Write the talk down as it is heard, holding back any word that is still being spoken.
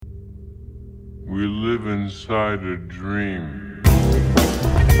We live inside a dream.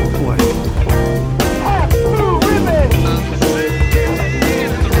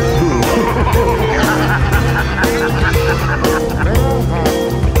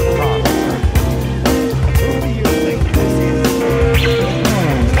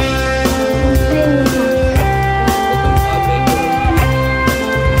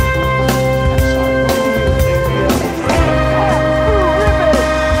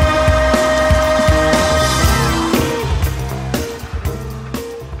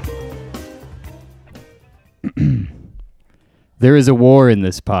 There is a war in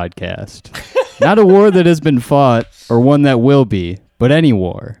this podcast. Not a war that has been fought or one that will be, but any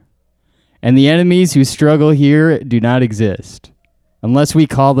war. And the enemies who struggle here do not exist, unless we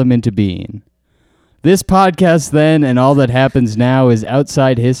call them into being. This podcast then and all that happens now is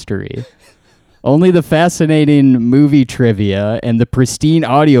outside history. Only the fascinating movie trivia and the pristine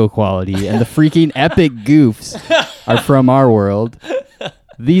audio quality and the freaking epic goofs are from our world.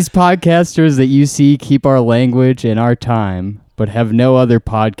 These podcasters that you see keep our language and our time, but have no other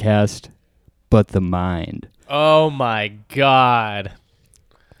podcast but the mind. Oh my God.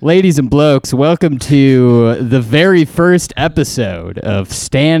 Ladies and blokes, welcome to the very first episode of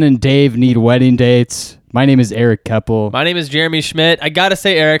Stan and Dave Need Wedding Dates. My name is Eric Keppel. My name is Jeremy Schmidt. I gotta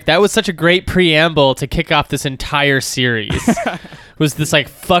say, Eric, that was such a great preamble to kick off this entire series. Was this like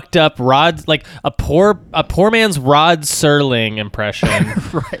fucked up Rod, like a poor man's Rod Serling impression?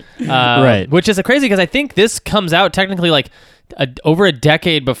 Right. Right. Which is crazy because I think this comes out technically like over a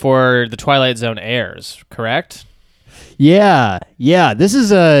decade before The Twilight Zone airs, correct? Yeah. This is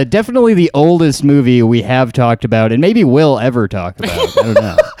definitely the oldest movie we have talked about and maybe will ever talk about. I don't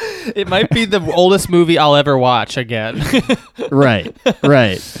know. It might be the oldest movie I'll ever watch again. Right.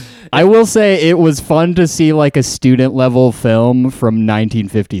 I will say it was fun to see like a student level film from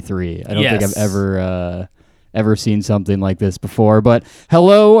 1953. I don't think I've ever seen something like this before. But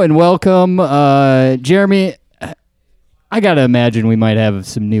hello and welcome, Jeremy. I gotta imagine we might have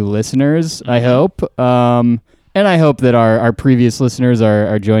some new listeners. I hope, and I hope that our previous listeners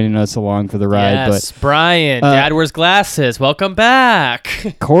are joining us along for the ride. Yes, but Brian, Dad wears glasses. Welcome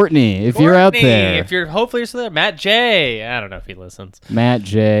back, Courtney. If you're out there, hopefully you're still there. Matt J. I don't know if he listens. Matt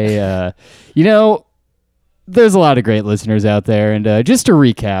J. There's a lot of great listeners out there. And just to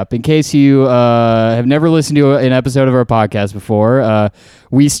recap, in case you have never listened to an episode of our podcast before,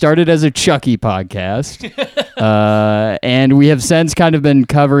 we started as a Chucky podcast. And we have since kind of been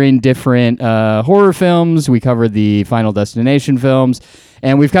covering different horror films. We covered the Final Destination films.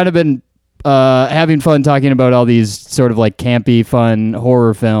 And we've kind of been having fun talking about all these sort of like campy, fun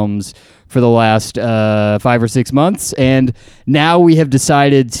horror films for the last 5 or 6 months. And now we have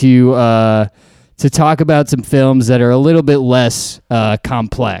decided to talk about some films that are a little bit less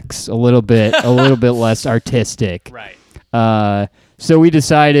complex, a little bit less artistic. Right. So we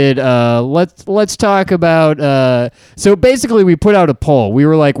decided let's talk about. So basically, we put out a poll. We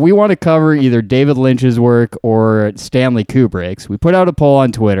were like, we want to cover either David Lynch's work or Stanley Kubrick's. We put out a poll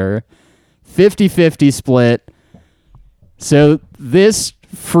on Twitter, 50-50 split. So this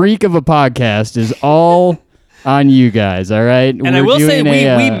freak of a podcast is all on you guys, all right? And I will say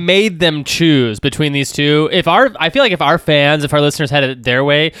we made them choose between these two. I feel like if our fans, if our listeners had it their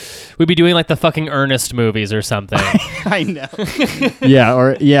way, we'd be doing like the fucking Ernest movies or something. I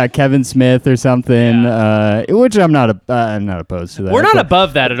know. Kevin Smith or something. Which I'm not opposed to that. We're not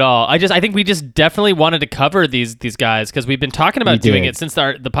above that at all. I think we just definitely wanted to cover these guys because we've been talking about doing it since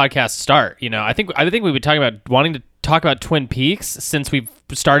the podcast start. You know, I think we've been talking about wanting to talk about Twin Peaks since we've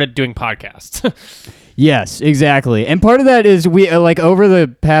started doing podcasts. Yes, exactly. And part of that is we like over the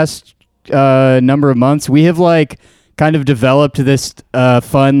past number of months, we have like kind of developed this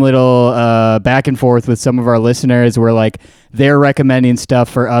fun little back and forth with some of our listeners where like they're recommending stuff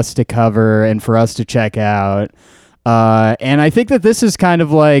for us to cover and for us to check out. And I think that this is kind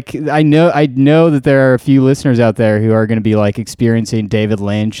of like, I know that there are a few listeners out there who are going to be like experiencing David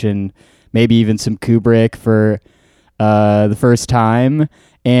Lynch and maybe even some Kubrick for the first time.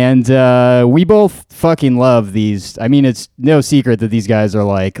 And we both fucking love these. I mean, it's no secret that these guys are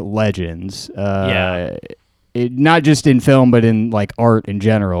like legends. Not just in film, but in like art in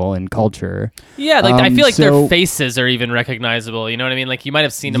general and culture. Yeah, like I feel like their faces are even recognizable. You know what I mean? Like you might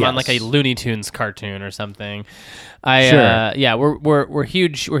have seen them on like a Looney Tunes cartoon or something. We're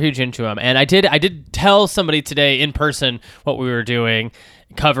huge. We're huge into them. And I did tell somebody today in person what we were doing,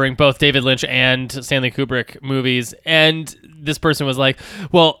 covering both David Lynch and Stanley Kubrick movies, and this person was like,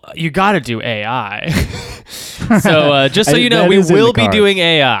 well, you got to do AI. So just so you know, we will be doing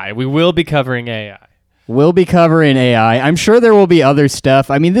AI. We will be covering AI. we'll be covering AI. I'm sure there will be other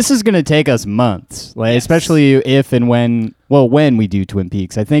stuff. I mean, this is going to take us months, like, especially if and when we do Twin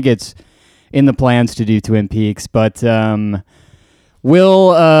Peaks. I think it's in the plans to do Twin Peaks, but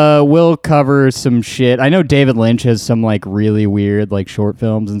we'll cover some shit. I know David Lynch has some like really weird like short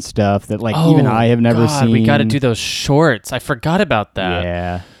films and stuff that like even I have never seen. We got to do those shorts. I forgot about that.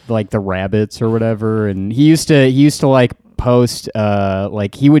 Yeah, like the rabbits or whatever. And he used to like post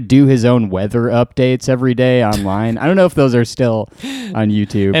like he would do his own weather updates every day online. I don't know if those are still on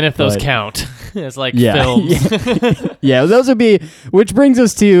YouTube and if those count as like films. Yeah, those would be, which brings me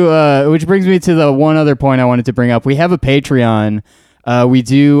to the one other point I wanted to bring up. We have a Patreon. We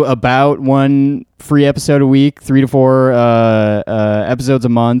do about one free episode a week, 3 to 4 episodes a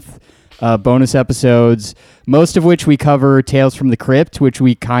month, bonus episodes, most of which we cover Tales from the Crypt, which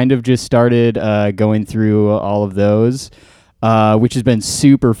we kind of just started going through all of those, which has been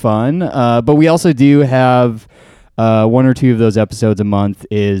super fun. But we also do have 1 or 2 of those episodes a month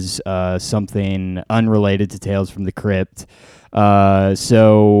is something unrelated to Tales from the Crypt.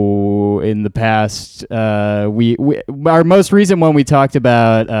 So in the past, we our most recent one, we talked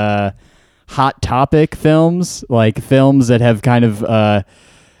about hot topic films, like films that have kind of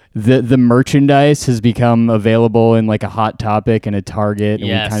the merchandise has become available in like a Hot Topic and a Target, and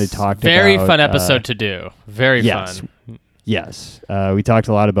we kind of talked very about, fun episode to do. Very fun. Yes, we talked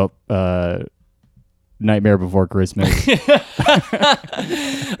a lot about Nightmare Before Christmas.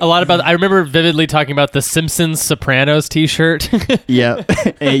 A lot about. I remember vividly talking about the Simpsons Sopranos T-shirt. Yeah,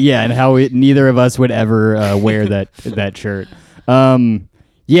 and how neither of us would ever wear that shirt.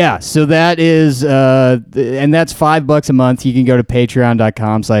 Yeah, so that is, and that's $5 a month. You can go to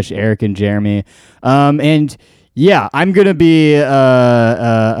patreon.com/Eric and Jeremy. And yeah, I'm going to be,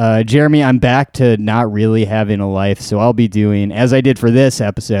 Jeremy, I'm back to not really having a life. So I'll be doing, as I did for this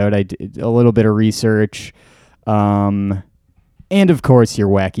episode, I did a little bit of research. And of course, your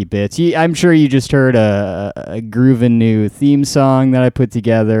wacky bits. I'm sure you just heard a grooving new theme song that I put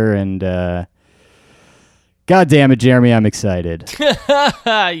together, and God damn it, Jeremy, I'm excited.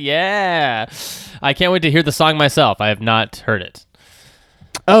 Yeah. I can't wait to hear the song myself. I have not heard it.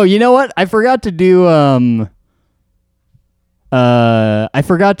 Oh, you know what? I forgot to do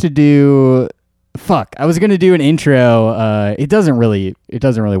fuck. I was going to do an intro. It doesn't really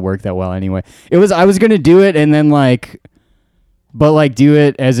work that well anyway. I was going to do it and then do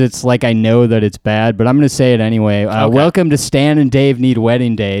it as it's like I know that it's bad, but I'm going to say it anyway. Okay. Welcome to Stan and Dave Need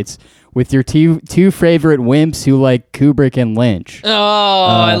Wedding Dates with your two favorite wimps who like Kubrick and Lynch. Oh,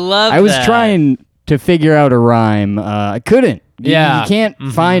 I love that. I was trying to figure out a rhyme. I couldn't. Yeah. You can't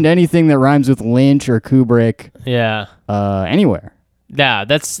find anything that rhymes with Lynch or Kubrick anywhere. Yeah,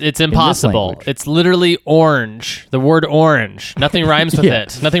 it's impossible. language. It's literally orange. The word orange. Nothing rhymes with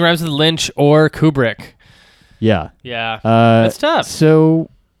it. Nothing rhymes with Lynch or Kubrick. Yeah. Yeah. That's tough. So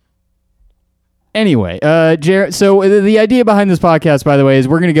anyway, so the idea behind this podcast, by the way, is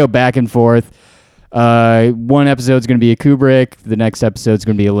we're going to go back and forth. One episode's going to be a Kubrick. The next episode's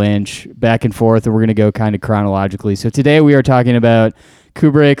going to be a Lynch. Back and forth, and we're going to go kind of chronologically. So today we are talking about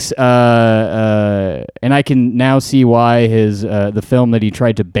Kubrick's, and I can now see why his the film that he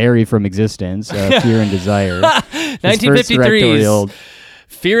tried to bury from existence, Fear and Desire, 1953's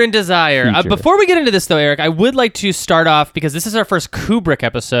Fear and Desire. Before we get into this, though, Eric, I would like to start off, because this is our first Kubrick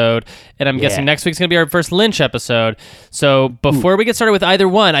episode, and I'm guessing next week's going to be our first Lynch episode. So before we get started with either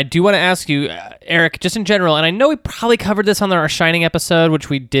one, I do want to ask you, Eric, just in general, and I know we probably covered this on our Shining episode, which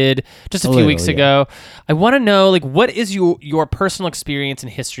we did just a few weeks ago. I want to know, like, what is your personal experience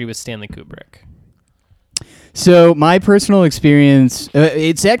and history with Stanley Kubrick? So my personal experience,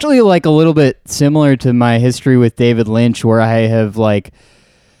 it's actually like a little bit similar to my history with David Lynch, where I have like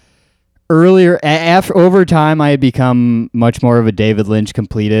over time, I had become much more of a David Lynch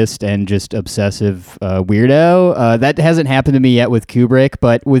completist and just obsessive weirdo. That hasn't happened to me yet with Kubrick,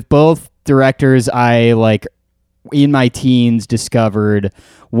 but with both directors, I like in my teens discovered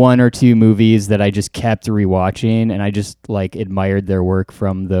 1 or 2 movies that I just kept rewatching, and I just like admired their work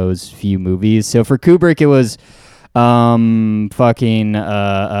from those few movies. So for Kubrick, it was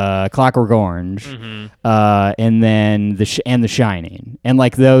Clockwork Orange, and then The Shining, and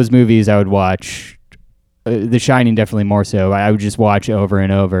like those movies I would watch. The Shining definitely more so. I would just watch over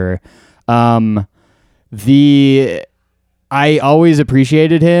and over. I always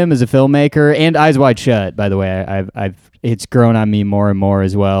appreciated him as a filmmaker, and Eyes Wide Shut. By the way, it's grown on me more and more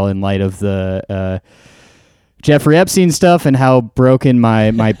as well in light of the Jeffrey Epstein stuff and how broken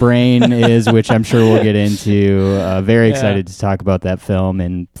my brain is, which I'm sure we'll get into. Very excited to talk about that film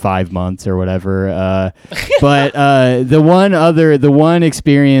in 5 months or whatever. But the one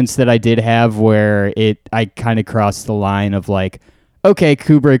experience that I did have where I kind of crossed the line of like, okay,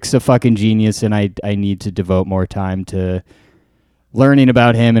 Kubrick's a fucking genius, and I need to devote more time to learning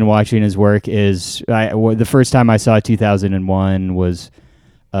about him and watching his work is the first time I saw 2001 was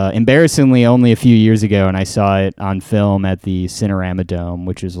embarrassingly only a few years ago, and I saw it on film at the Cinerama Dome,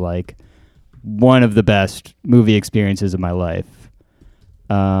 which is like one of the best movie experiences of my life.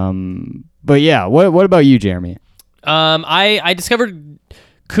 But yeah, what about you, Jeremy? I discovered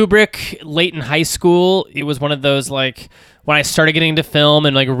Kubrick late in high school. It was one of those like when I started getting into film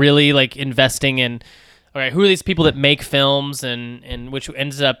and like really like investing in okay, who are these people that make films and which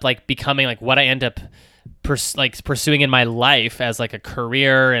ends up like becoming like what I end up pursuing in my life as like a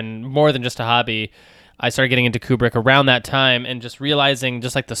career and more than just a hobby. I started getting into Kubrick around that time and just realizing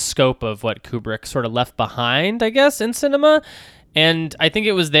just like the scope of what Kubrick sort of left behind, I guess, in cinema. And I think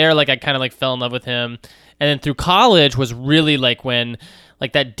it was there like I kind of like fell in love with him. And then through college was really like when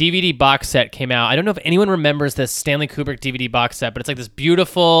like that DVD box set came out. I don't know if anyone remembers this Stanley Kubrick DVD box set, but it's like this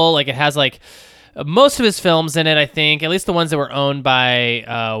beautiful, like it has like most of his films in it, I think, at least the ones that were owned by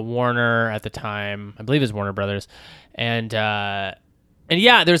Warner at the time. I believe it was Warner Brothers. And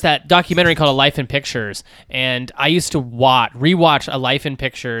yeah, there's that documentary called A Life in Pictures. And I used to rewatch A Life in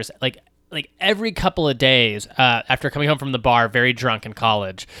Pictures like every couple of days after coming home from the bar, very drunk in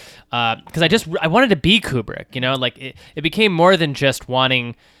college. Because I wanted to be Kubrick, you know? Like it became more than just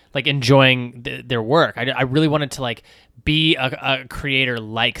wanting, like enjoying their work. I really wanted to like be a creator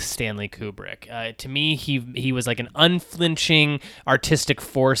like Stanley Kubrick. To me, he was like an unflinching artistic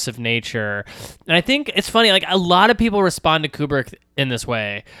force of nature. And I think it's funny, like a lot of people respond to Kubrick in this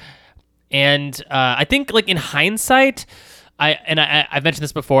way. And I think like in hindsight, I've mentioned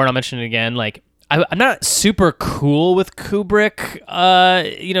this before and I'll mention it again, like I'm not super cool with Kubrick,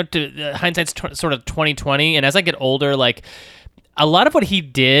 hindsight's sort of 2020. And as I get older, like a lot of what he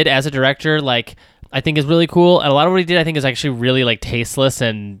did as a director, like I think is really cool. And a lot of what he did, I think is actually really like tasteless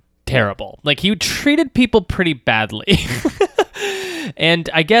and terrible. Like he treated people pretty badly. And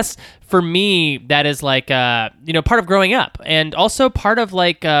I guess for me, that is like, part of growing up and also part of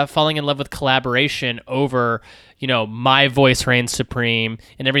like falling in love with collaboration over, my voice reigns supreme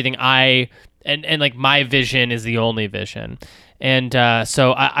and everything and like my vision is the only vision. And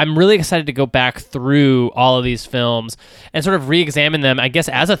so I'm really excited to go back through all of these films and sort of re-examine them, I guess,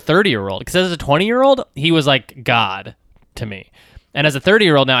 as a 30-year-old. Because as a 20-year-old, he was like God to me. And as a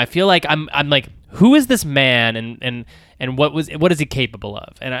 30-year-old now, I feel like I'm like, who is this man and what is he capable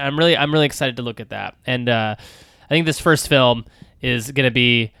of? And I'm really excited to look at that. And I think this first film is going to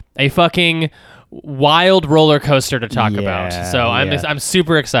be a fucking wild roller coaster to talk about. So I'm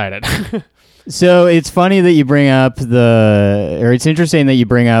super excited. So it's funny that you bring up it's interesting that you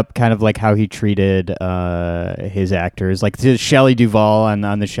bring up kind of like how he treated his actors. Like Shelley Duvall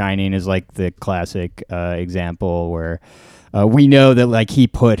on The Shining is like the classic example where we know that like he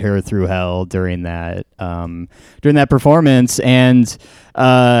put her through hell during that performance, and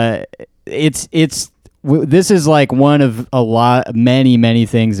this is like one of many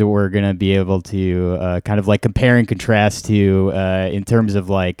things that we're gonna be able to kind of like compare and contrast to in terms of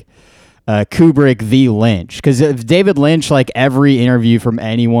like Kubrick v. Lynch, because David Lynch, like every interview from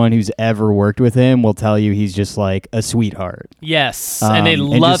anyone who's ever worked with him will tell you he's just like a sweetheart. Yes, and they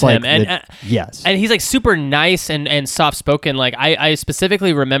love him, yes, and he's like super nice and soft spoken. Like I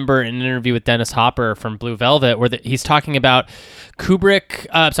specifically remember an interview with Dennis Hopper from Blue Velvet where he's talking about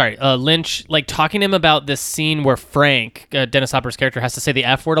Lynch, like talking to him about this scene where Frank, Dennis Hopper's character, has to say the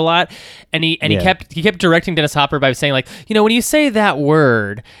F word a lot, and he kept directing Dennis Hopper by saying like, when you say that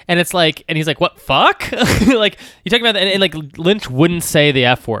word, and it's like, and he's like, what, fuck? Like you talking about that, and like Lynch wouldn't say the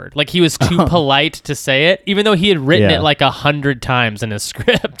F word, like he was too polite to say it, even though he had written it like 100 times in his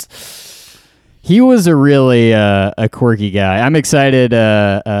script. He was a really a quirky guy. I'm excited.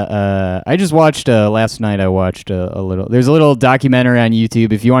 I just watched last night. I watched a little. There's a little documentary on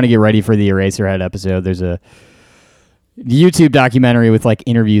YouTube. If you want to get ready for the Eraserhead episode, there's a YouTube documentary with like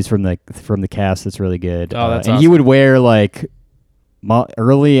interviews from the cast that's really good. Oh, that's and awesome. he would wear like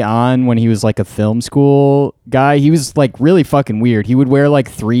early on when he was like a film school guy. He was like really fucking weird. He would wear like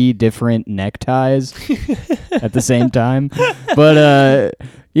 3 different neckties at the same time, but.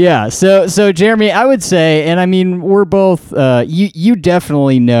 Yeah, so Jeremy, I would say, and I mean, we're both, you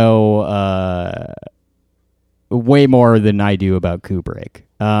definitely know way more than I do about Kubrick.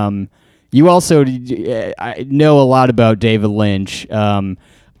 You also know a lot about David Lynch. I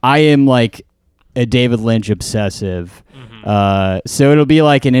am like a David Lynch obsessive. So it'll be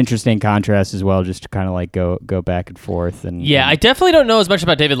like an interesting contrast as well, just to kind of like go back and forth. And yeah, I definitely don't know as much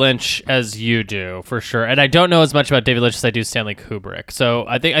about David Lynch as you do, for sure, and I don't know as much about David Lynch as I do Stanley Kubrick. So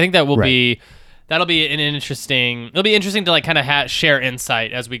I think that will be that'll be an interesting. It'll be interesting to like kind of share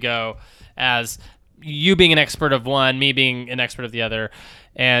insight as we go, as you being an expert of one, me being an expert of the other,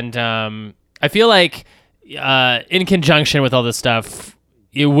 and I feel like in conjunction with all this stuff,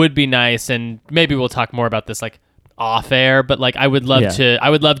 it would be nice, and maybe we'll talk more about this like off air, but like I would love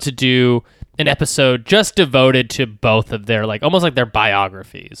to do an episode just devoted to both of their like almost like their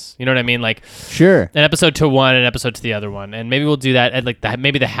biographies. You know what I mean? Like sure, an episode to one, an episode to the other one, and maybe we'll do that at like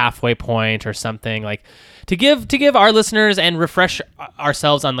maybe the halfway point or something, like to give our listeners and refresh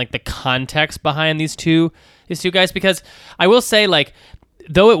ourselves on like the context behind these two guys, because I will say, like,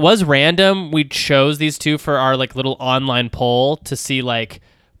 though it was random, we chose these two for our like little online poll to see like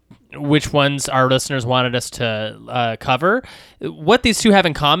which ones our listeners wanted us to cover. What these two have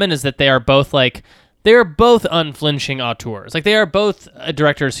in common is that they are both unflinching auteurs. Like, they are both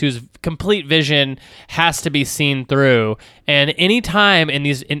directors whose complete vision has to be seen through. And anytime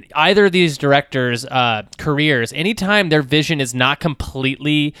in either of these directors' careers, anytime their vision is not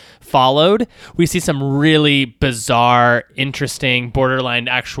completely followed, we see some really bizarre, interesting, borderline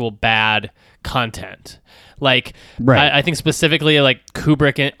actual bad content. Like, right. I think specifically like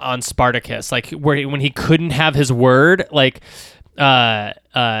Kubrick on Spartacus, like when he couldn't have his word, like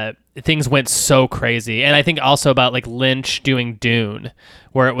things went so crazy. And I think also about like Lynch doing Dune,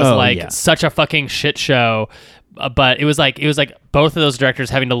 where it was such a fucking shit show. But it was like both of those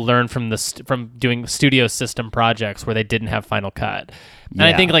directors having to learn from doing studio system projects where they didn't have Final Cut. And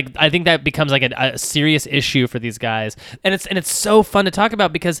I think that becomes like a serious issue for these guys. And it's so fun to talk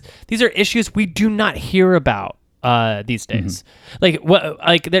about because these are issues we do not hear about these days.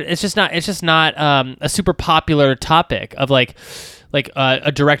 It's just not a super popular topic of like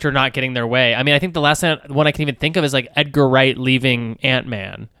a director not getting their way. I mean, I think the last one I can even think of is like Edgar Wright leaving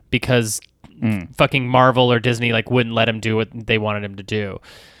Ant-Man because fucking Marvel or Disney like wouldn't let him do what they wanted him to do.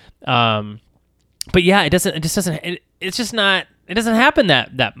 But yeah, it doesn't happen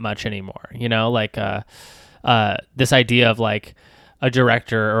that much anymore, you know, like this idea of like a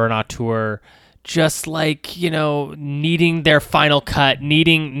director or an auteur just like, you know, needing their final cut,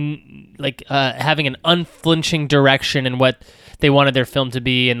 needing like having an unflinching direction in what they wanted their film to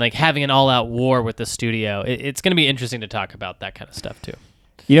be, and like having an all-out war with the studio. It's going to be interesting to talk about that kind of stuff too.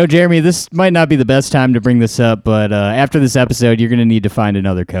 You know, Jeremy, this might not be the best time to bring this up, but after this episode, you're going to need to find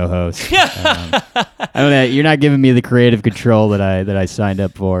another co-host. You're not giving me the creative control that I signed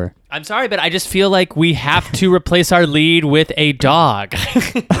up for. I'm sorry, but I just feel like we have to replace our lead with a dog.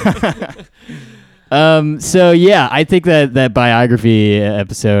 So yeah, I think that biography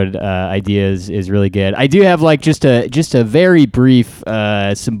episode idea is really good. I do have like just a very brief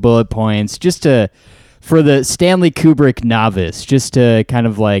some bullet points for the Stanley Kubrick novice, just to kind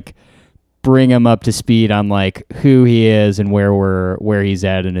of like bring him up to speed on like who he is and where he's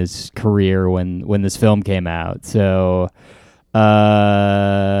at in his career when this film came out. So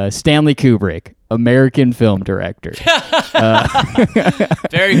Stanley Kubrick, American film director.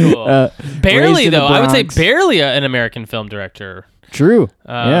 Very cool. Barely though, I would say barely an American film director. True.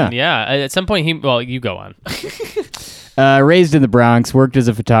 Yeah. At some point you go on. Raised in the Bronx, worked as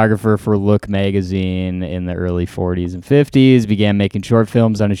a photographer for Look magazine in the early 40s and 50s, began making short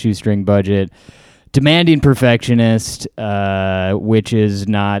films on a shoestring budget. Demanding perfectionist, which is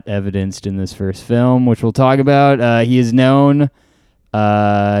not evidenced in this first film, which we'll talk about. He is known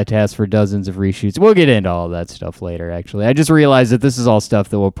to ask for dozens of reshoots. We'll get into all of that stuff later, actually. I just realized that this is all stuff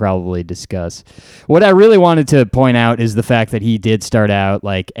that we'll probably discuss. What I really wanted to point out is the fact that he did start out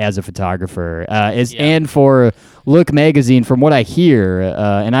like as a photographer. And for Look magazine, from what I hear,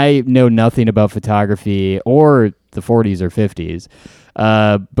 and I know nothing about photography or the 40s or 50s,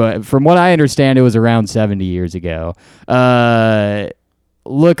 but from what I understand, it was around 70 years ago.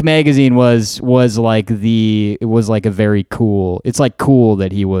 Look magazine was like a very cool. It's like cool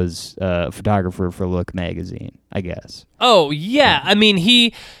that he was a photographer for Look magazine, I guess. Oh yeah, I mean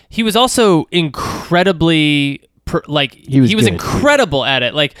he was also incredibly he was incredible at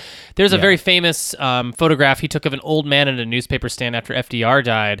it. Like there's a very famous photograph he took of an old man at a newspaper stand after FDR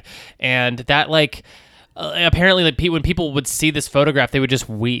died, and that like apparently like when people would see this photograph, they would just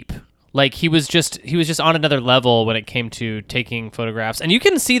weep. Like he was just on another level when it came to taking photographs. And you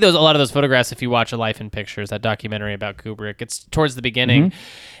can see a lot of those photographs if you watch A Life in Pictures, that documentary about Kubrick. It's towards the beginning.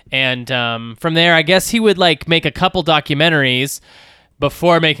 Mm-hmm. And from there, I guess he would like make a couple documentaries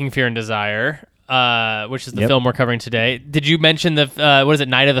before making Fear and Desire. which is the Yep. film we're covering today. Did you mention the what is it,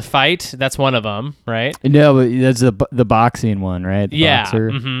 Night of the Fight? That's one of them, right? No, but that's the boxing one, right? The Yeah. boxer.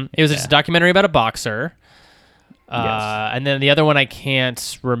 It was just a documentary about a boxer. Yes. And then the other one, I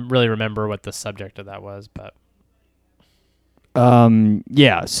can't really remember what the subject of that was, but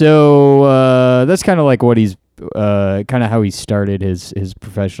Yeah. So that's kind of like what he's kind of how he started his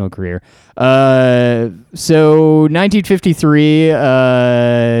professional career. So 1953,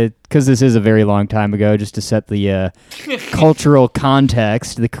 because this is a very long time ago, just to set the cultural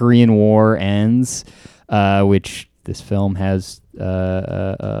context, the Korean War ends, which this film has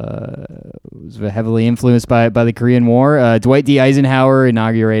was heavily influenced by the Korean War. Dwight D. Eisenhower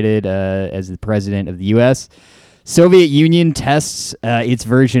inaugurated as the president of the U.S. Soviet Union tests its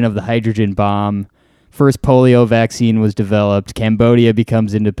version of the hydrogen bomb. First polio vaccine was developed. Cambodia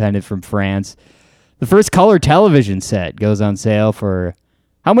becomes independent from France. The first color television set goes on sale for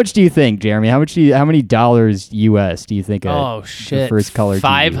how much do you think, Jeremy? How many dollars US do you think? oh the shit, first color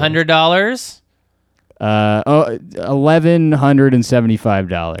TV was? $500.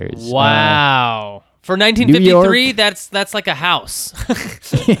 $1,175. Wow. For 1953, York- that's like a house.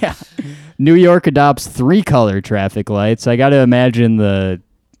 Yeah. New York adopts 3 color traffic lights. I got to imagine the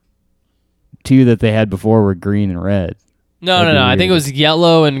 2 that they had before were green and red. No, That'd be I think it weird. was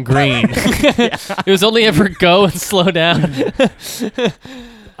yellow and green. It was only ever go and slow down.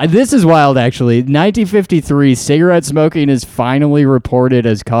 This is wild, actually. 1953, cigarette smoking is finally reported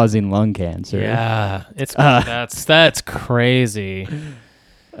as causing lung cancer. Yeah, that's crazy.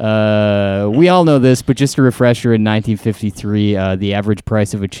 We all know this, but just a refresher, in 1953, the average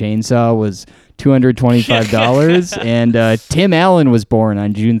price of a chainsaw was $225, and Tim Allen was born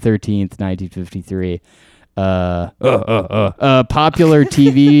on June 13th, 1953. Popular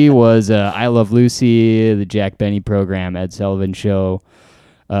TV was I Love Lucy, the Jack Benny program, Ed Sullivan Show,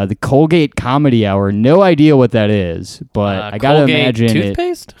 the Colgate Comedy Hour. No idea what that is, but I gotta Colgate imagine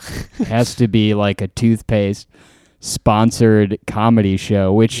toothpaste? it has to be like a toothpaste sponsored comedy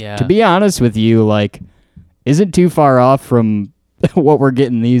show, which, Yeah. to be honest with you, like, isn't too far off from what we're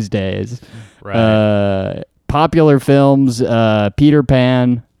getting these days. Right. Popular films, Peter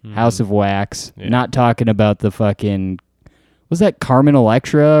Pan, House of Wax. Yeah. Not talking about the fucking, was that Carmen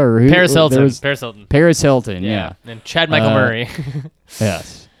Electra or who? Paris there Hilton. was- Paris Hilton, yeah. And Chad Michael Murray.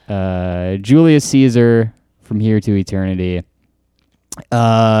 Yes. Julius Caesar, From Here to Eternity.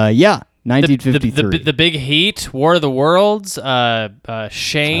 Yeah. 1953. The Big Heat, War of the Worlds,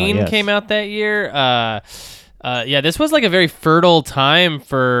 Shane yes. came out that year. Yeah, this was like a very fertile time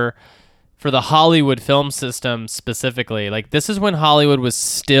for the Hollywood film system specifically. Like, this is when Hollywood was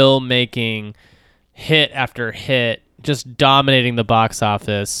still making hit after hit, just dominating the box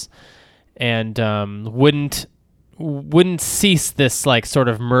office, and wouldn't cease this like sort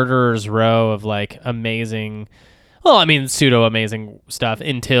of murderer's row of like amazing. Well, I mean, pseudo amazing stuff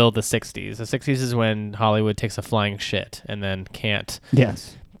until the 60s. The 60s is when Hollywood takes a flying shit and then can't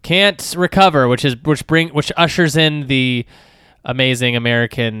Yes. recover, which ushers in the amazing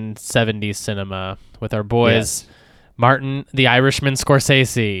American 70s cinema with our boys Yes. Martin the Irishman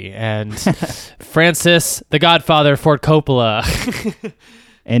Scorsese and Francis the Godfather Ford Coppola.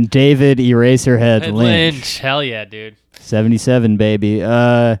 And David Eraserhead And Lynch. Hell yeah, dude. 77, baby.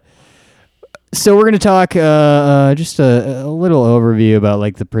 So we're going to talk just a little overview about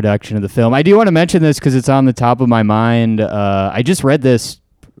like the production of the film. I do want to mention this because it's on the top of my mind. I just read this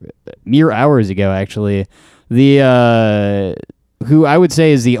mere hours ago, actually. The who I would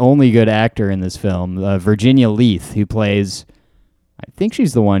say is the only good actor in this film, Virginia Leith, who plays, I think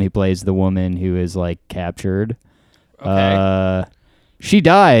she's the one who plays the woman who is like captured. Okay. She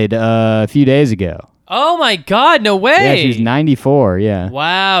died a few days ago. Oh my God, no way. Yeah, she's 94, yeah.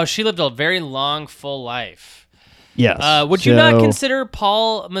 Wow, she lived a very long, full life. Yes. Would you not So- consider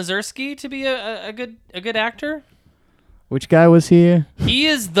Paul Mazursky to be a good actor? Which guy was he? He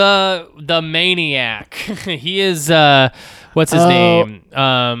is the maniac. He is what's his Oh. name?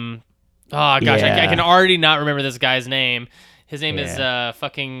 Oh gosh, I Yeah. can already not remember this guy's name. His name is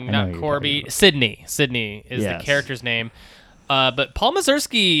fucking I know not who you're Corby. talking Sydney. Sydney is Yes. the character's name. But Paul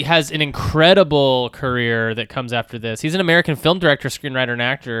Mazursky has an incredible career that comes after this. He's an American film director, screenwriter, and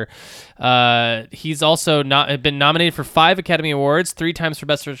actor. He's also been nominated for 5 Academy Awards, 3 times for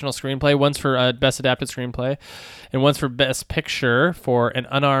Best Original Screenplay, once for Best Adapted Screenplay, and once for Best Picture for An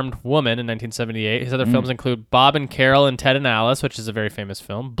Unarmed Woman in 1978. His other films include Bob and Carol and Ted and Alice, which is a very famous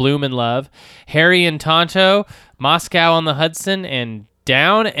film, Bloom and Love, Harry and Tonto, Moscow on the Hudson, and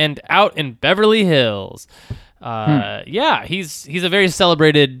Down and Out in Beverly Hills. Yeah, he's a very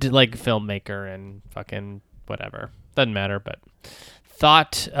celebrated like filmmaker and fucking whatever. Doesn't matter, but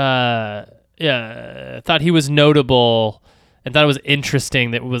thought thought he was notable and thought it was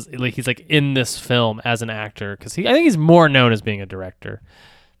interesting that was like he's like in this film as an actor because I think he's more known as being a director.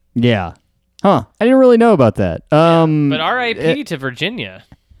 Yeah. Huh. I didn't really know about that. But R.I.P. to Virginia.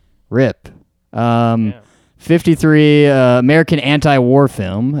 Rip. 53 American anti-war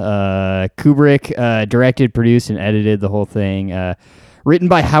film. Kubrick directed, produced, and edited the whole thing. Written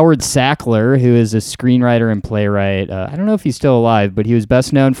by Howard Sackler, who is a screenwriter and playwright. I don't know if he's still alive, but he was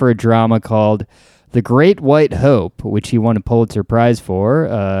best known for a drama called The Great White Hope, which he won a Pulitzer Prize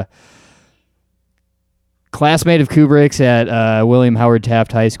for. Classmate of Kubrick's at William Howard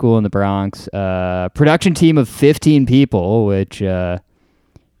Taft High School in the Bronx. Production team of 15 people, which I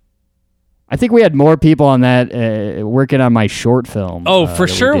think we had more people on that working on my short film. Oh, for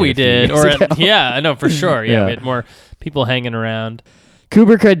sure we did. Or I know for sure. Yeah, Yeah. we had more people hanging around.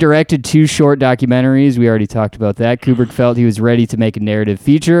 Kubrick had directed 2 short documentaries. We already talked about that. Kubrick felt he was ready to make a narrative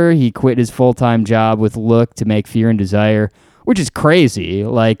feature. He quit his full-time job with Look to make Fear and Desire, which is crazy.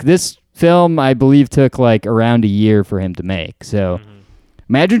 Like, this film, I believe, took like around a year for him to make. So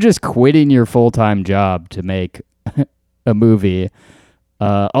imagine just quitting your full-time job to make a movie.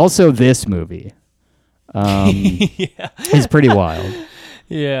 Also, this movie is pretty wild.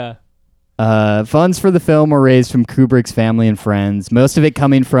 Yeah. Funds for the film were raised from Kubrick's family and friends, most of it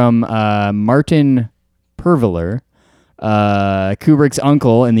coming from Martin Perveler, Kubrick's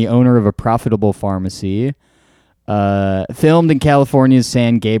uncle and the owner of a profitable pharmacy. Filmed in California's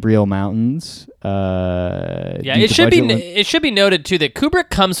San Gabriel Mountains. It should be noted too that Kubrick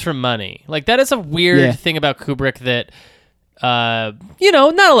comes from money. Like that is a weird thing about Kubrick that not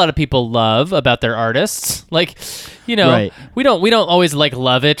a lot of people love about their artists. Like, Right. we don't always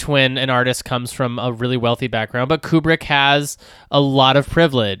love it when an artist comes from a really wealthy background, but Kubrick has a lot of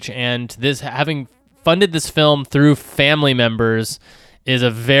privilege, and this having funded this film through family members is a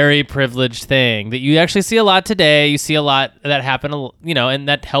very privileged thing that you actually see a lot today. You see a lot that happen, and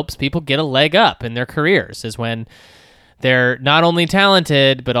that helps people get a leg up in their careers is when they're not only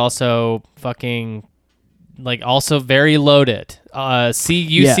talented, but also fucking also very loaded.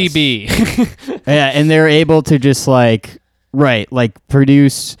 CUCB. Yeah, and they're able to just produce,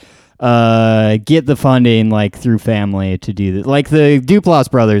 get the funding through family to do that. Like the Duplass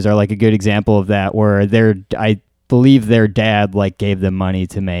brothers are a good example of that, where I believe their dad gave them money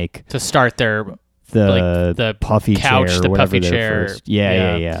to make to start their the puffy couch, chair, or the whatever puffy their chair. first.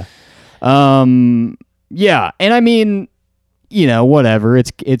 Yeah. And I mean, whatever.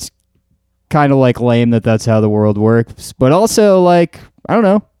 It's kind of lame that's how the world works, but also I don't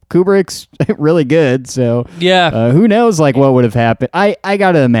know, Kubrick's really good, so who knows what would have happened. I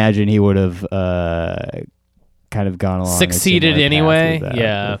gotta imagine he would have kind of gone along succeeded anyway. with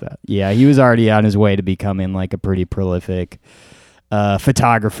that. He was already on his way to becoming a pretty prolific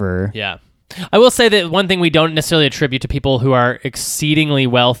photographer. Yeah. I will say that one thing we don't necessarily attribute to people who are exceedingly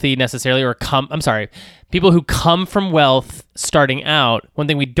wealthy necessarily, people who come from wealth starting out, one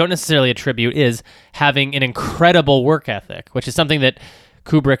thing we don't necessarily attribute is having an incredible work ethic, which is something that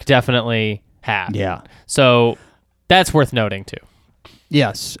Kubrick definitely had. Yeah. So that's worth noting too.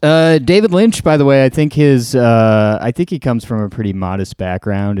 Yes. David Lynch, by the way, I think he comes from a pretty modest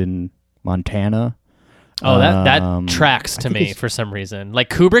background in Montana. Oh, that tracks to me for some reason.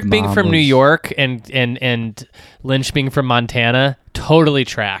 Kubrick being from New York and Lynch being from Montana totally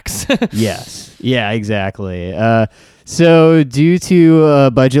tracks. Yes. Yeah, exactly. So due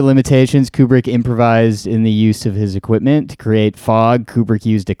to budget limitations, Kubrick improvised in the use of his equipment. To create fog, Kubrick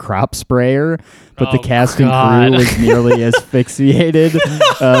used a crop sprayer, but the cast and crew was nearly asphyxiated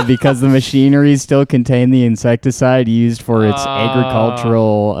because the machinery still contained the insecticide used for its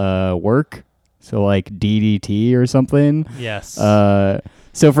agricultural work. So DDT or something. Yes.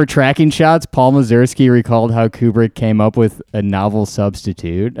 So for tracking shots, Paul Mazursky recalled how Kubrick came up with a novel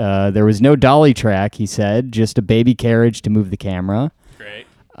substitute. There was no dolly track, he said, just a baby carriage to move the camera. Great.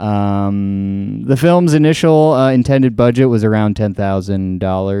 The film's initial intended budget was around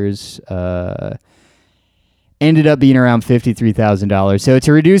 $10,000. Ended up being around $53,000. So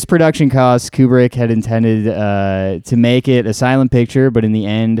to reduce production costs, Kubrick had intended to make it a silent picture, but in the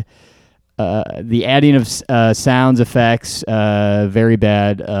end, the adding of sounds, effects, very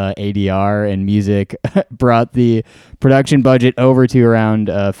bad ADR, and music brought the production budget over to around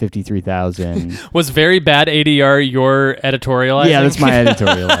 $53,000. Was very bad ADR your editorializing? Yeah, that's my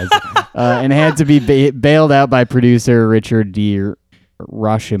editorializing. And had to be bailed out by producer Richard D.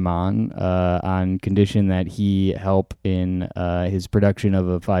 Rashomon on condition that he help in his production of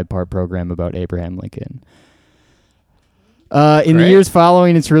a 5-part program about Abraham Lincoln. In the Great. years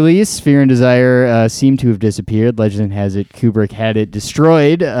following its release, Fear and Desire seemed to have disappeared. Legend has it Kubrick had it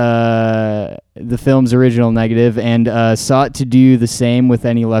destroyed, the film's original negative, and sought to do the same with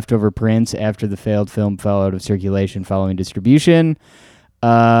any leftover prints after the failed film fell out of circulation following distribution.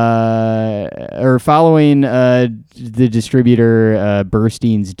 Following the distributor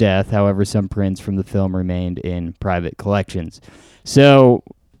Burstein's death. However, some prints from the film remained in private collections. So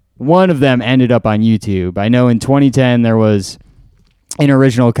one of them ended up on YouTube. I know in 2010 there was an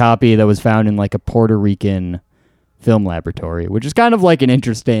original copy that was found in like a Puerto Rican film laboratory, which is kind of like an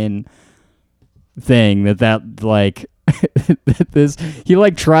interesting thing that like this he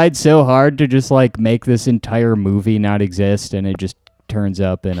like tried so hard to just like make this entire movie not exist, and it just turns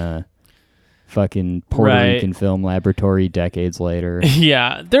up in a fucking Puerto Right. Rican film laboratory decades later.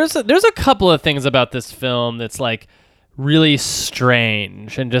 Yeah, there's a couple of things about this film that's like really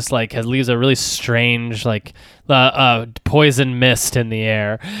strange and just like leaves a really strange like poison mist in the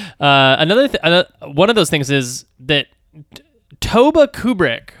air. One of those things is that Toba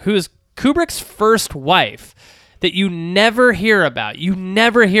Kubrick, who's Kubrick's first wife, that you never hear about. You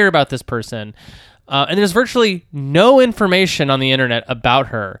never hear about this person. And there's virtually no information on the internet about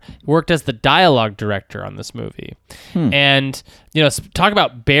her. Worked as the dialogue director on this movie. And, talk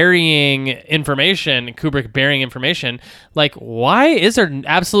about burying information, Kubrick burying information. Like, why is there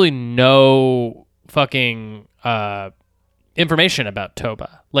absolutely no fucking information about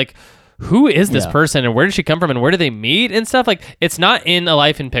Toba? Like, who is this person and where did she come from and where do they meet and stuff? Like, it's not in A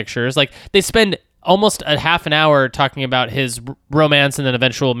Life in Pictures. Like, they spend almost a half an hour talking about his romance and then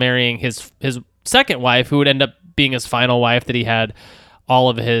eventual marrying his second wife, who would end up being his final wife that he had all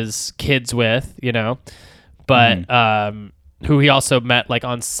of his kids with, but who he also met like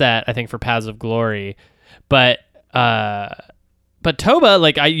on set, I think, for Paths of Glory. But Toba,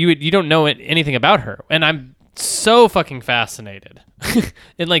 like you don't know anything about her, and I'm so fucking fascinated.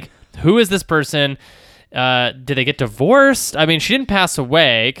 And like, who is this person? Did they get divorced? I mean, she didn't pass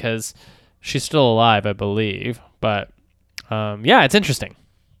away because she's still alive, I believe. But yeah, it's interesting.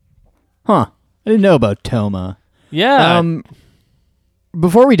 Huh. I didn't know about Toma. Yeah.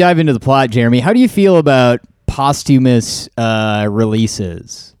 Before we dive into the plot, Jeremy, how do you feel about posthumous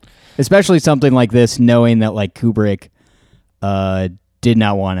releases? Especially something like this, knowing that like Kubrick did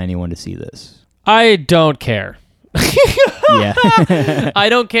not want anyone to see this. I don't care. Yeah. I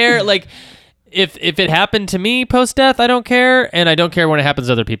don't care. Like, if it happened to me post-death, I don't care. And I don't care when it happens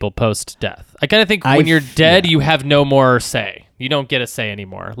to other people post-death. I kind of think when you're dead, you have no more say. You don't get a say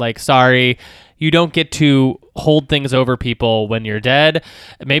anymore. Like, sorry, you don't get to hold things over people when you're dead.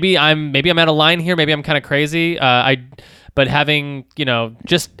 Maybe I'm out of line here. Maybe I'm kind of crazy. But having,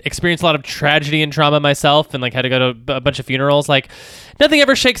 just experienced a lot of tragedy and trauma myself and like had to go to a bunch of funerals, like nothing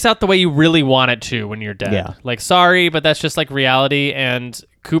ever shakes out the way you really want it to when you're dead. Yeah. Like, sorry, but that's just like reality. And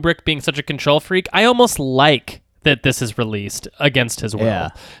Kubrick being such a control freak, I almost like that this is released against his will. Yeah.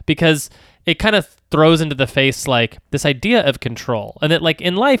 Because it kind of throws into the face like this idea of control, and that like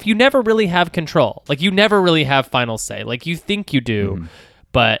in life you never really have control. Like, you never really have final say. Like, you think you do,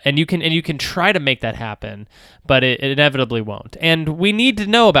 but you can try to make that happen, but it inevitably won't. And we need to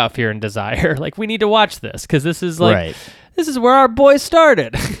know about Fear and Desire. Like, we need to watch this because this is like Right. this is where our boy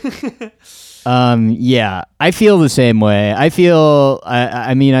started. Yeah, I feel the same way. I feel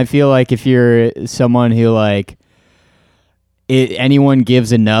like if you're someone who like anyone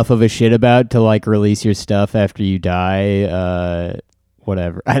gives enough of a shit about to like release your stuff after you die,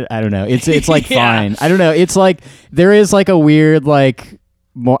 whatever. I don't know. It's like Yeah. fine. I don't know. It's like there is like a weird like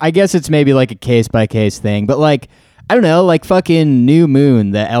more. I guess it's maybe like a case by case thing, but like I don't know, like fucking New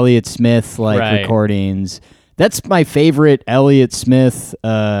Moon, the Elliott Smith like Right. recordings. That's my favorite Elliott Smith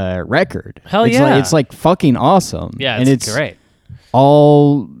record. Hell it's yeah. it's like fucking awesome. Yeah, and it's great.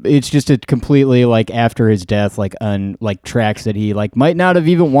 It's just a completely like after his death, like like tracks that he like might not have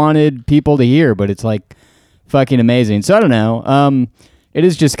even wanted people to hear, but it's like fucking amazing. So I don't know. It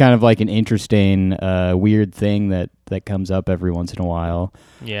is just kind of like an interesting, weird thing that comes up every once in a while.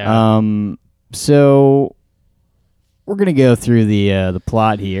 Yeah. So we're gonna go through the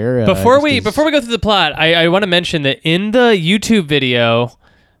plot here. Before we go through the plot, I want to mention that in the YouTube video,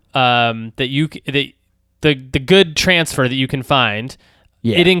 the good transfer that you can find,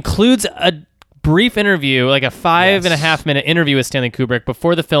 it includes a brief interview, like a 5.5 minute interview with Stanley Kubrick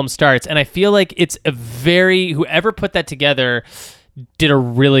before the film starts, and I feel like it's whoever put that together did a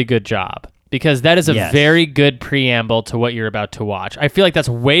really good job. Because that is a very good preamble to what you're about to watch. I feel like that's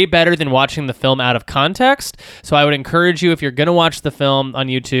way better than watching the film out of context. So I would encourage you, if you're going to watch the film on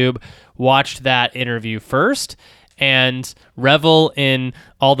YouTube, watch that interview first. and revel in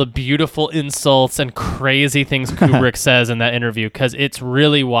all the beautiful insults and crazy things Kubrick says in that interview, because it's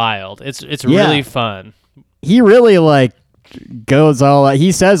really wild. It's really fun. He really like goes all.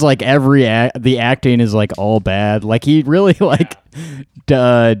 He says like the acting is like all bad. Like he really like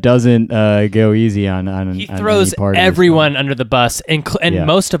doesn't go easy on. He throws everyone under the bus, and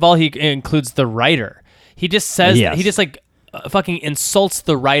most of all, he includes the writer. He just says he just like fucking insults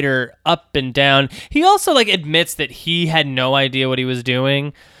the writer up and down. He also like admits that he had no idea what he was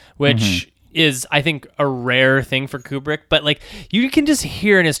doing, which is, I think, a rare thing for Kubrick. But like you can just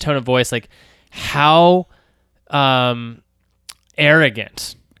hear in his tone of voice like how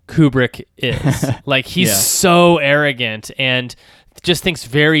arrogant Kubrick is. Like he's so arrogant and just thinks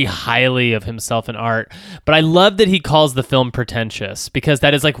very highly of himself and art. But I love that he calls the film pretentious, because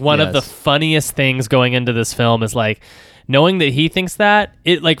that is like one of the funniest things going into this film, is like knowing that he thinks that,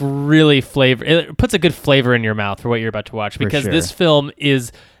 it like really it puts a good flavor in your mouth for what you're about to watch, because this film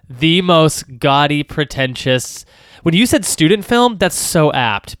is the most gaudy, pretentious. When you said student film, that's so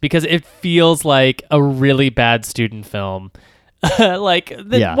apt, because it feels like a really bad student film. Like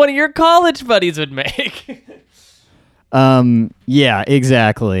one of your college buddies would make. Yeah,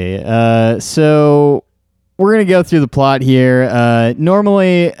 exactly. So we're going to go through the plot here.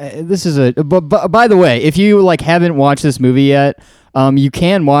 Normally this is but by the way, if you like haven't watched this movie yet, you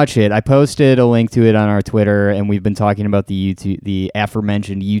can watch it. I posted a link to it on our Twitter, and we've been talking about the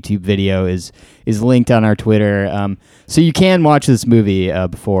aforementioned YouTube video is linked on our Twitter. So you can watch this movie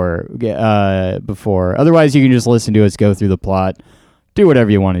before. Otherwise, you can just listen to us go through the plot, do whatever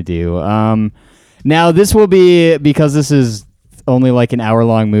you want to do. Now this will be, because this is only like an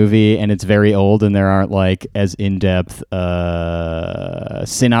hour-long movie and it's very old and there aren't like as in-depth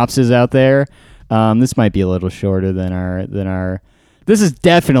synopses out there. This might be a little shorter than our. This is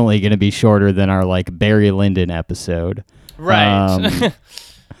definitely going to be shorter than our like Barry Lyndon episode, right?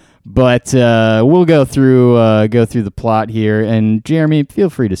 But we'll go through the plot here, and Jeremy, feel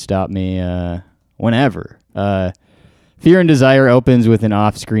free to stop me whenever. Fear and Desire opens with an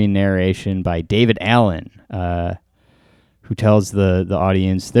off-screen narration by David Allen, who tells the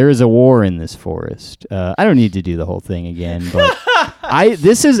audience there is a war in this forest. I don't need to do the whole thing again, but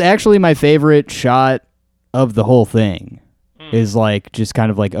this is actually my favorite shot of the whole thing. Is like just kind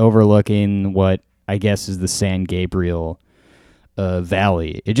of like overlooking what I guess is the San Gabriel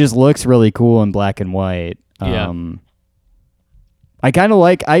Valley. It just looks really cool in black and white. Yeah. I kind of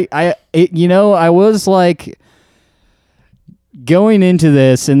like I was like going into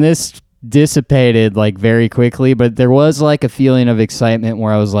this, and this dissipated like very quickly, but there was like a feeling of excitement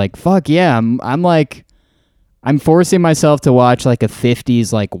where I was like, fuck yeah, I'm forcing myself to watch like a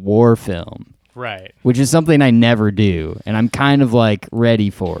 50s like war film. Right. Which is something I never do, and I'm kind of like ready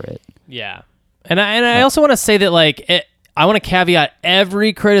for it. Yeah. And I also want to say that like I want to caveat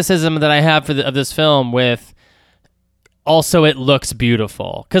every criticism that I have of this film with also it looks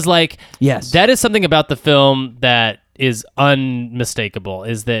beautiful, cuz like that is something about the film that is unmistakable,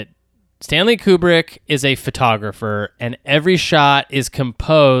 is that Stanley Kubrick is a photographer and every shot is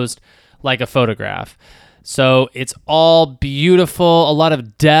composed like a photograph. So it's all beautiful, a lot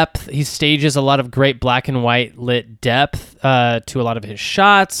of depth. He stages a lot of great black and white lit depth to a lot of his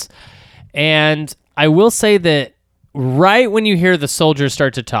shots. And I will say that right when you hear the soldiers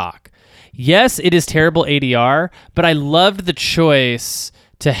start to talk, yes, it is terrible ADR, but I loved the choice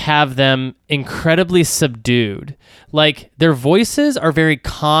to have them incredibly subdued. Like their voices are very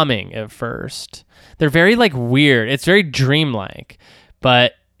calming at first. They're very like weird. It's very dreamlike,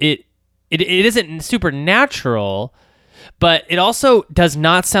 but it isn't supernatural, but it also does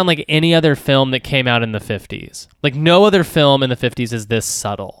not sound like any other film that came out in the 50s. Like no other film in the 50s is this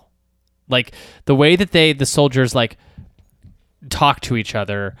subtle. Like the way that the soldiers like talk to each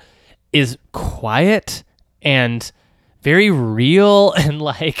other is quiet and very real, and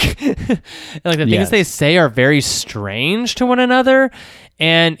like like the things they say are very strange to one another,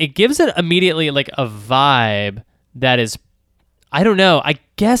 and it gives it immediately like a vibe that is, I don't know, I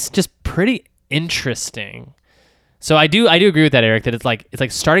guess just pretty interesting. So I do agree with that, Eric, that it's like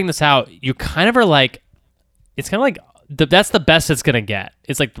starting this out, you kind of are like, it's kind of like that's the best it's gonna get.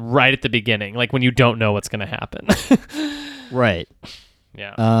 It's like right at the beginning, like when you don't know what's gonna happen. Right.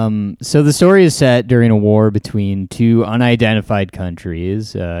 Yeah. So the story is set during a war between two unidentified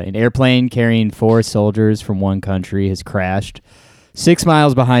countries. An airplane carrying 4 soldiers from one country has crashed 6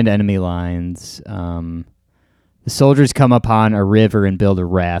 miles behind enemy lines. The soldiers come upon a river and build a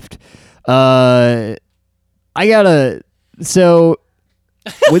raft. So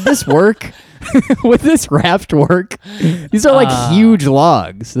would this work? Would this raft work? These are like huge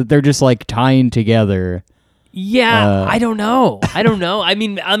logs that they're just like tying together. Yeah, I don't know. I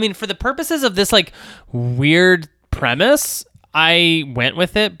mean, for the purposes of this like weird premise, I went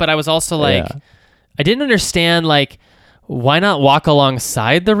with it, but I was also like, I didn't understand like why not walk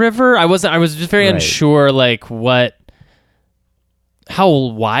alongside the river. I was just very unsure like how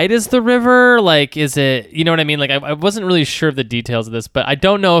wide is the river? Like, is it, you know what I mean? Like, I wasn't really sure of the details of this, but I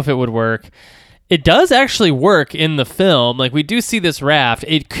don't know if it would work. It does actually work in the film. Like, we do see this raft.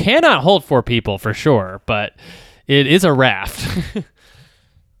 It cannot hold 4 people for sure, but it is a raft.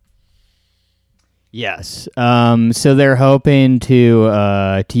 Yes. So they're hoping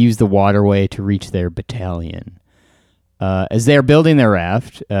to use the waterway to reach their battalion. As they're building their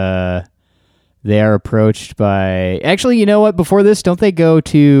raft, they are approached by... Actually, you know what? Before this, don't they go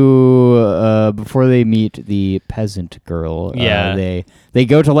to... before they meet the peasant girl, Yeah. They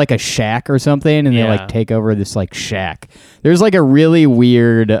go to like a shack or something, and they like take over this like shack. There's like a really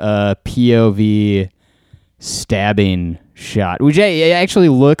weird POV stabbing shot, which it actually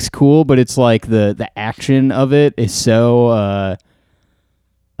looks cool, but it's like the action of it is so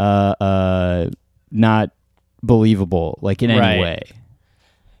not believable, like in any way.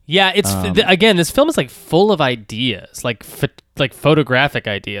 Yeah, it's again, this film is like full of ideas, like photographic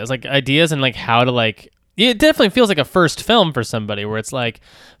ideas, like ideas and like how to like. It definitely feels like a first film for somebody where it's like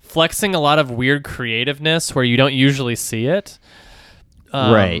flexing a lot of weird creativeness where you don't usually see it.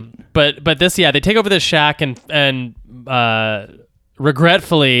 Right. But this, they take over this shack and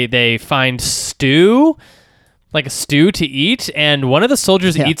regretfully they find stew, like a stew to eat, and one of the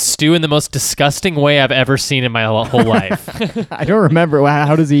soldiers eats stew in the most disgusting way I've ever seen in my whole life. I don't remember.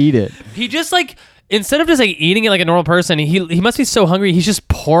 How does he eat it? He just like, instead of just like eating it like a normal person, he must be so hungry. He's just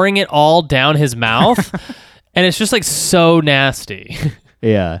pouring it all down his mouth, and it's just like so nasty.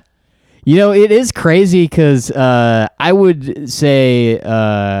 Yeah. You know, it is crazy because I would say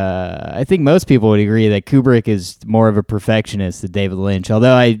I think most people would agree that Kubrick is more of a perfectionist than David Lynch,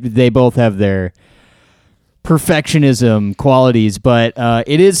 although they both have their perfectionism qualities. But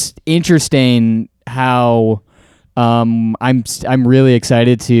it is interesting how I'm really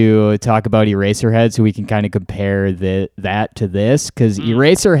excited to talk about Eraserhead so we can kind of compare that to this, because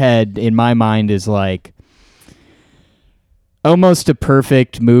Eraserhead in my mind is like almost a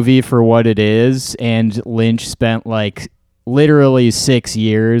perfect movie for what it is, and Lynch spent like literally 6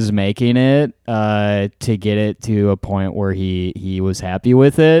 years making it to get it to a point where he was happy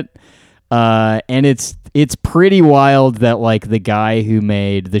with it, and it's pretty wild that like the guy who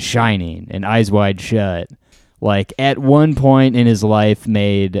made The Shining and Eyes Wide Shut, like at one point in his life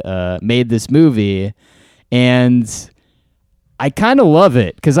made this movie, and I kind of love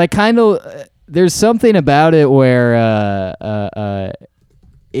it because I kind of there's something about it where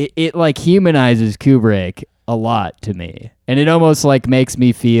it like humanizes Kubrick a lot to me, and it almost like makes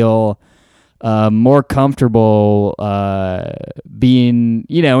me feel more comfortable being,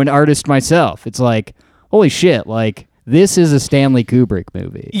 you know, an artist myself. It's like, holy shit, like this is a Stanley Kubrick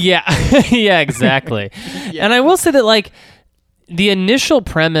movie. Yeah, yeah, exactly. And I will say that like the initial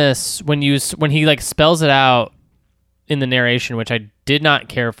premise when he like spells it out in the narration, which I did not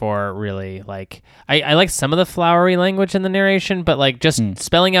care for really. Like I like some of the flowery language in the narration, but like just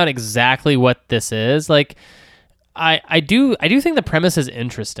spelling out exactly what this is, like I do think the premise is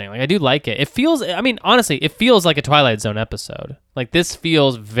interesting. Like I do like it. It feels, I mean, honestly, it feels like a Twilight Zone episode. Like this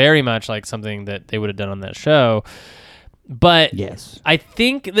feels very much like something that they would have done on that show. But yes, I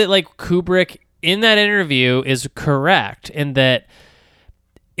think that like Kubrick in that interview is correct in that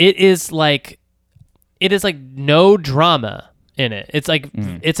it is like no drama in it. It's like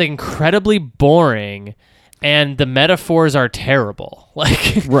it's incredibly boring, and the metaphors are terrible.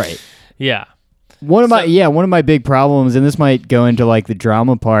 Like right, yeah. One of my big problems, and this might go into like the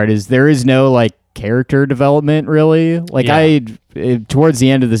drama part, is there is no like character development really. Like towards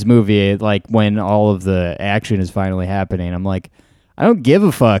the end of this movie, like when all of the action is finally happening, I'm like, I don't give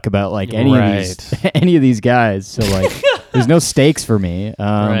a fuck about like any of these guys. So like, there's no stakes for me.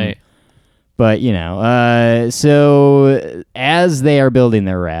 Right. But, you know, so as they are building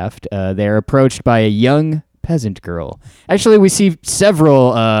their raft, they're approached by a young peasant girl. Actually, we see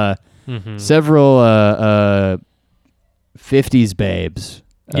several 50s babes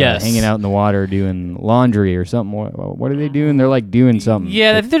hanging out in the water doing laundry or something. What are they doing? They're like doing something.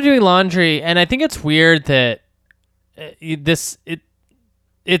 Yeah, I think they're doing laundry, and I think it's weird that it's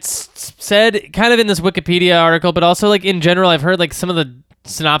said kind of in this Wikipedia article, but also like in general, I've heard like some of the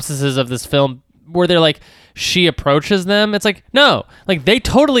synopsises of this film where they're like, she approaches them. It's like, no, like they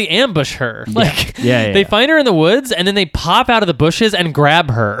totally ambush her. Like they find her in the woods and then they pop out of the bushes and grab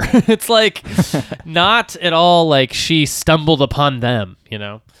her. It's like not at all like she stumbled upon them, you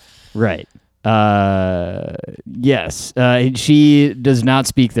know? Right. Yes. She does not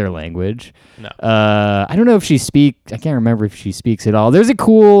speak their language. No. I don't know if I can't remember if she speaks at all. There's a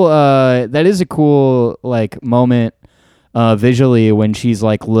cool, that is a cool, like, moment, visually when she's,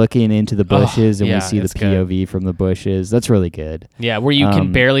 like, looking into the bushes and yeah, we see the it's good. POV from the bushes. That's really good. Yeah, where you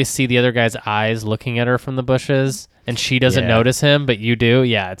can barely see the other guy's eyes looking at her from the bushes, and she doesn't Yeah. notice him, but you do.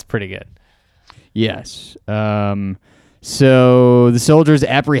 Yeah, it's pretty good. Yes. So the soldiers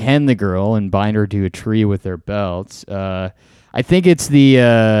apprehend the girl and bind her to a tree with their belts. I think it's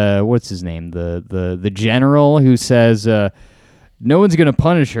the what's his name? The general who says, "No one's gonna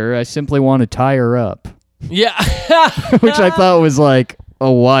punish her. I simply want to tie her up," Yeah. which I thought was like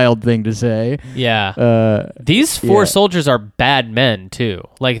a wild thing to say. Yeah. These four yeah. soldiers are bad men too.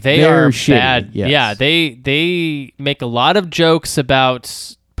 Like They're are shitty, bad. yes. Yeah, they make a lot of jokes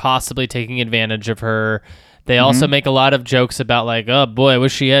about possibly taking advantage of her. They also make a lot of jokes about like, oh boy, I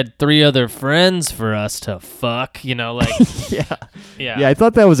wish she had 3 other friends for us to fuck. You know, like Yeah. yeah. Yeah, I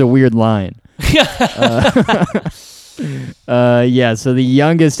thought that was a weird line. Yeah, so the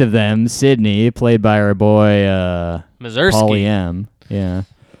youngest of them, Sydney, played by our boy Mazursky. Paulie M, yeah,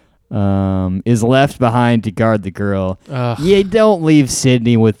 is left behind to guard the girl. Ugh. You don't leave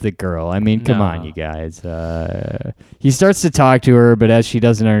Sydney with the girl. I mean, come No. on, you guys. He starts to talk to her, but as she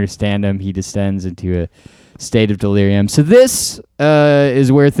doesn't understand him, he descends into a state of delirium. So this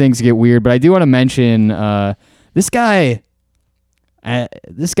is where things get weird, but I do want to mention this guy.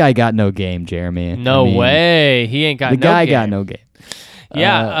 This guy got no game, Jeremy. No I mean, way. He ain't got The no guy game. got no game.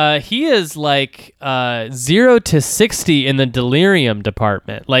 Yeah, he is like 0 to 60 in the delirium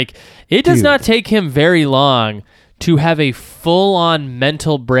department. Like, it does Dude. not take him very long to have a full-on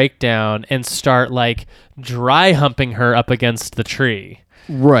mental breakdown and start like dry humping her up against the tree.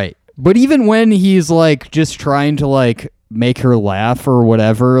 Right. But even when he's like just trying to like make her laugh or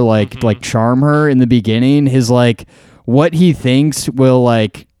whatever, like charm her in the beginning, his like what he thinks will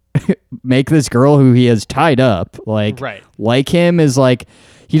like make this girl who he has tied up Right. like him is like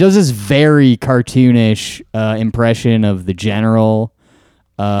he does this very cartoonish impression of the general.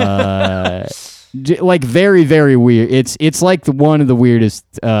 Like very, very weird. It's like one of the weirdest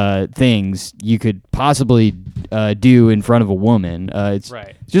things you could possibly do in front of a woman. It's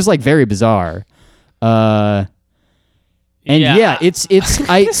Right. just like very bizarre. And Yeah.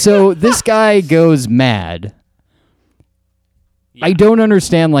 so this guy goes mad. I don't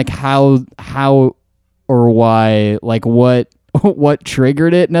understand like how or why, like what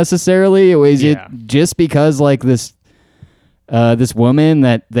triggered it necessarily. Is Yeah. it just because like this woman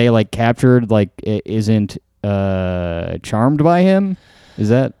that they like captured like isn't charmed by him? Is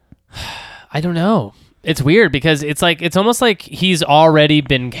that? I don't know. It's weird because it's almost like he's already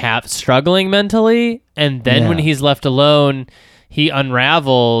been struggling mentally, and then when Yeah. he's left alone, he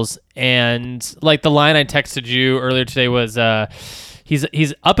unravels. And like the line I texted you earlier today was,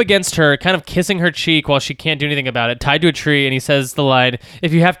 he's up against her, kind of kissing her cheek while she can't do anything about it, tied to a tree, and he says the line,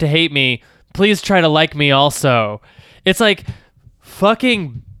 "If you have to hate me, please try to like me also." It's like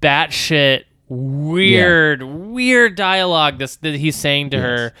fucking batshit weird dialogue that he's saying to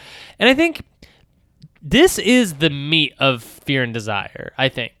her, and I think this is the meat of Fear and Desire. I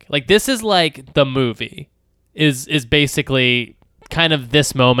think like this is like the movie is basically kind of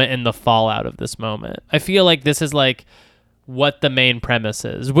this moment and the fallout of this moment. I feel like this is like what the main premise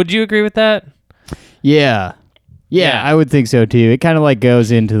is. Would you agree with that? Yeah, Yeah. I would think so too. It kind of like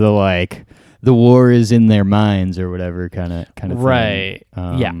goes into the like the war is in their minds or whatever kind of thing. Right.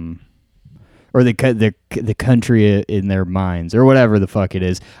 Yeah. Or the country in their minds or whatever the fuck it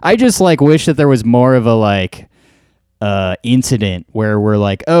is. I just like wish that there was more of a like incident where we're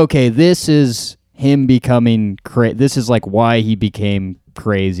like, okay, this is him becoming this is like why he became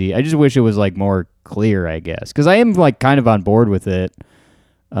crazy. I just wish it was like more clear, I guess, because I am like kind of on board with it.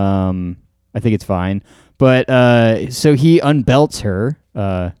 I think it's fine, but so he unbelts her,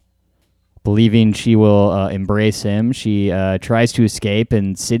 believing she will embrace him. She tries to escape,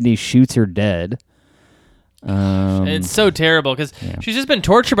 and Sydney shoots her dead. And it's so terrible because she's just been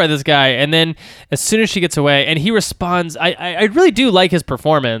tortured by this guy, and then as soon as she gets away, and he responds, I really do like his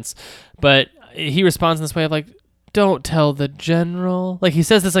performance, but he responds in this way of like, "Don't tell the general." Like he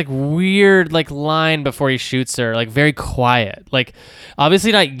says this like weird like line before he shoots her, like very quiet, like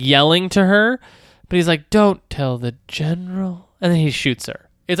obviously not yelling to her, but he's like, "Don't tell the general," and then he shoots her.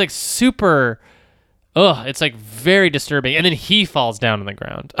 It's like super, it's like very disturbing, and then he falls down on the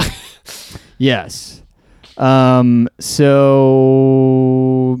ground. Yes.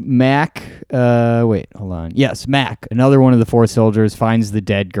 So Mac, wait, hold on. Yes, Mac, another one of the 4 soldiers, finds the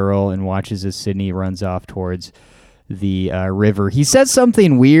dead girl and watches as Sydney runs off towards river. He says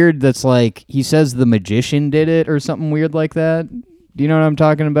something weird that's like, he says the magician did it or something weird like that. Do you know what I'm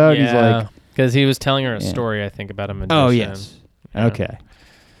talking about? He's like, because he was telling her a story, I think, about a magician. oh yes, Yeah. okay.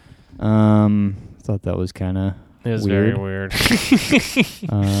 Thought that was kind of It was weird. very weird.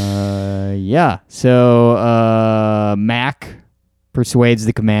 Yeah. So Mac persuades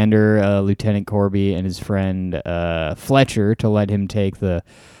the commander, Lieutenant Corby, and his friend Fletcher to let him take the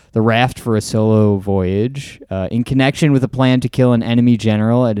raft for a solo voyage in connection with a plan to kill an enemy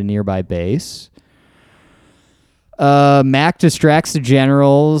general at a nearby base. Mac distracts the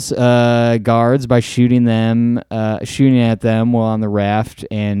general's guards by shooting at them while on the raft,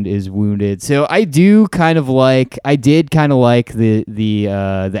 and is wounded. So I did kind of like the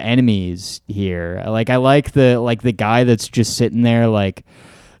enemies here. Like I like the guy that's just sitting there, like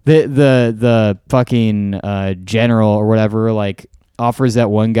the fucking general or whatever, like offers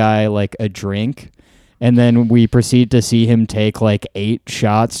that one guy like a drink, and then we proceed to see him take like 8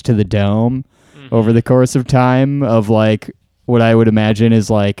 shots to the dome over the course of time of like what I would imagine is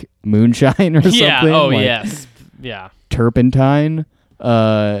like moonshine or something. Yeah. Oh, like yes. Yeah. turpentine.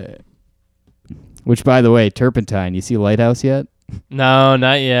 Which, by the way, turpentine. You see Lighthouse yet? No,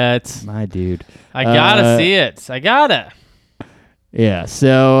 not yet. My dude. I gotta see it. I gotta. Yeah.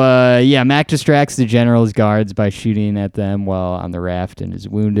 So Mac distracts the general's guards by shooting at them while on the raft and is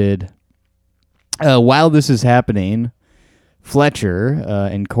wounded. While this is happening, Fletcher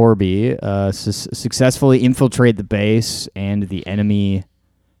and Corby successfully infiltrate the base, and the enemy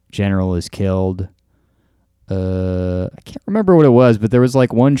general is killed. I can't remember what it was, but there was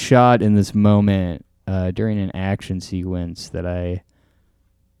like one shot in this moment during an action sequence that I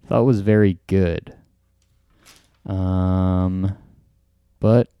thought was very good. But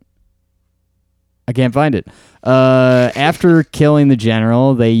I can't find it. After killing the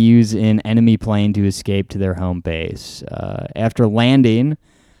general, they use an enemy plane to escape to their home base. After landing,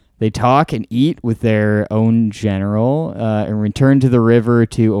 they talk and eat with their own general and return to the river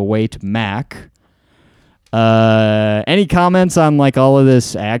to await Mac. Any comments on like all of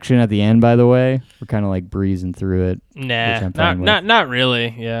this action at the end, by the way? We're kind of like breezing through it. Nah, not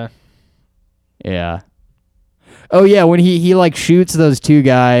really. Yeah. Yeah. Oh yeah, when he like shoots those 2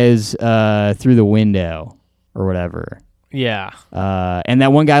 guys through the window or whatever. Yeah. And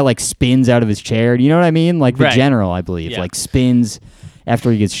that one guy like spins out of his chair. Do you know what I mean? Like the Right. general, I believe, Yeah. like spins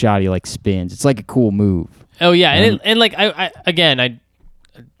after he gets shot. He like spins. It's like a cool move. Oh yeah, and like I it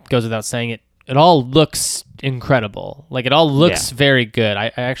goes without saying it all looks incredible. Like it all looks very good.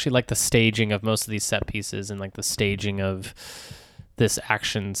 I actually like the staging of most of these set pieces and like the staging of this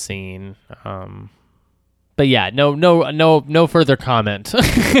action scene. But yeah, no further comment.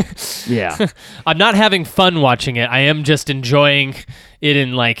 Yeah. I'm not having fun watching it. I am just enjoying it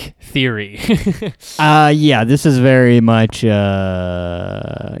in like theory. Yeah, this is very much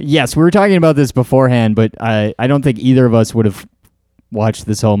yes, we were talking about this beforehand, but I don't think either of us would have watched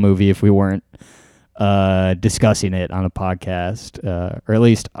this whole movie if we weren't discussing it on a podcast. Or at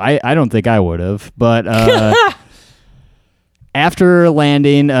least I don't think I would have. But after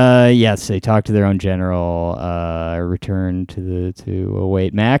landing, yes, they talk to their own general, return to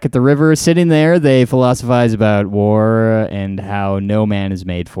await Mac at the river. Sitting there, they philosophize about war and how no man is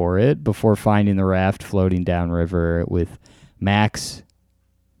made for it before finding the raft floating downriver with Mac's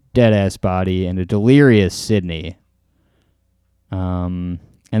dead-ass body and a delirious Sydney. And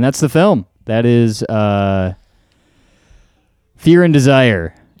that's the film. That is Fear and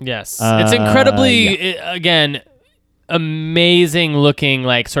Desire. Yes. It's incredibly, again, amazing looking,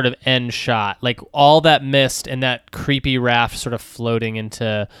 like, sort of end shot. Like, all that mist and that creepy raft sort of floating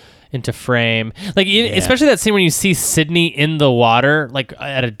into frame. Like, especially that scene when you see Sydney in the water, like,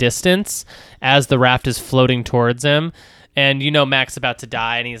 at a distance as the raft is floating towards him. And you know Mac's about to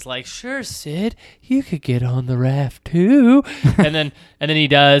die, and he's like, "Sure, Sid, you could get on the raft too." and then he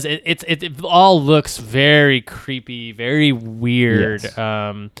does. It all looks very creepy, very weird. Yes.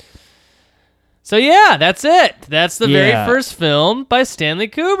 So yeah, that's it. That's the very first film by Stanley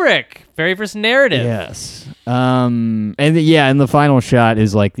Kubrick. Very first narrative. Yes. And the final shot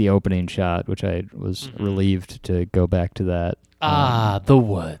is like the opening shot, which I was relieved to go back to that. The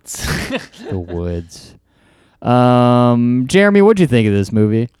woods. The woods. Jeremy, what'd you think of this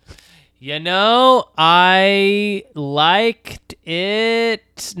movie? You know, I liked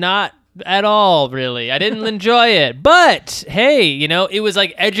it not at all, really. I didn't enjoy it. But, hey, you know, it was,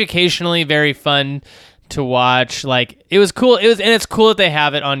 like, educationally very fun to watch. Like, it was cool. It's cool that they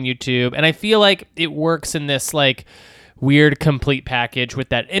have it on YouTube. And I feel like it works in this, like, weird complete package with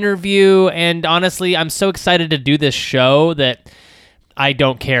that interview. And honestly, I'm so excited to do this show that I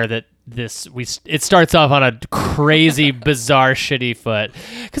don't care that it starts off on a crazy, bizarre, shitty foot.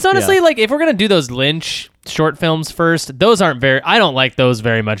 Because honestly, like if we're gonna do those Lynch short films first, those aren't I don't like those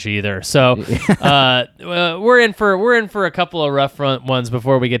very much either. So we're in for a couple of rough ones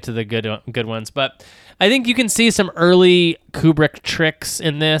before we get to the good ones. But I think you can see some early Kubrick tricks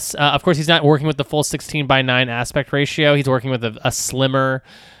in this. Of course, he's not working with the full 16:9 aspect ratio. He's working with a slimmer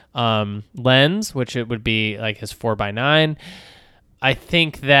lens, which it would be like his 4:9. I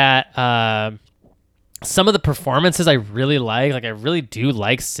think that some of the performances I really like. Like I really do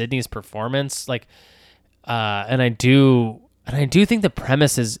like Sidney's performance. Like, and I do think the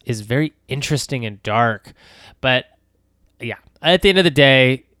premise is very interesting and dark. But yeah, at the end of the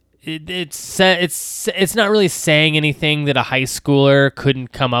day, it's not really saying anything that a high schooler couldn't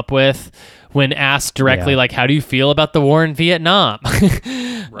come up with when asked directly, like, how do you feel about the war in Vietnam?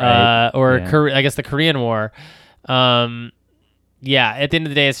 Right. I guess the Korean War. Yeah, at the end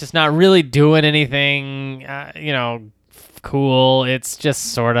of the day, it's just not really doing anything, cool. It's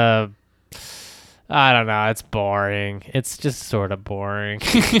just sort of, I don't know. It's boring. It's just sort of boring.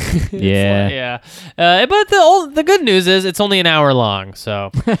 Yeah. But the good news is it's only an hour long. So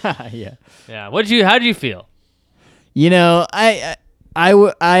yeah. How did you feel? I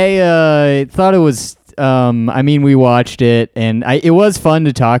thought it was. We watched it, and it was fun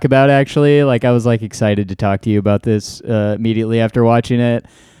to talk about. Actually, like I was like excited to talk to you about this immediately after watching it.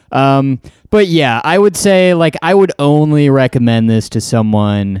 But yeah, I would say like I would only recommend this to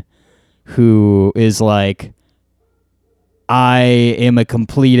someone who is like, I am a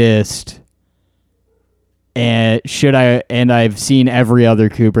completist, and I've seen every other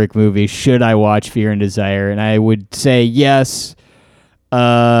Kubrick movie. Should I watch Fear and Desire? And I would say yes.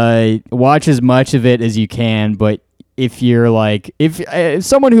 Watch as much of it as you can, but if you're like, if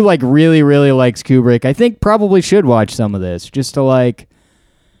someone who like really, really likes Kubrick, I think probably should watch some of this just to like,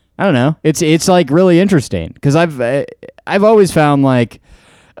 I don't know. It's like really interesting because I've always found like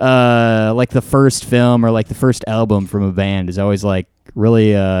the first film or like the first album from a band is always like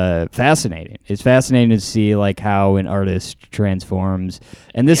really fascinating. It's fascinating to see like how an artist transforms,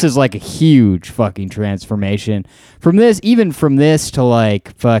 and this is like a huge fucking transformation from this to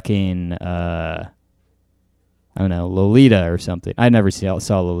like fucking I don't know, Lolita or something. I never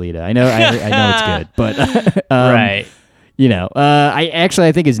saw Lolita. I know it's good, but right.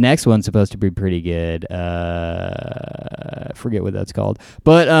 I think his next one's supposed to be pretty good. I forget what that's called,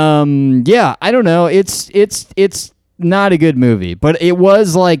 but yeah, I don't know. It's not a good movie, but it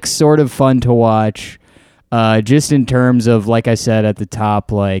was like sort of fun to watch. Just in terms of, like I said at the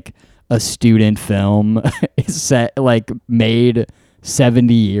top, like a student film is set like made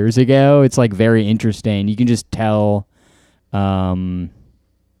 70 years ago. It's like very interesting. You can just tell. You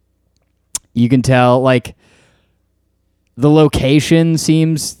can tell like. The location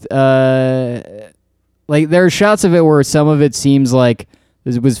seems like there are shots of it where some of it seems like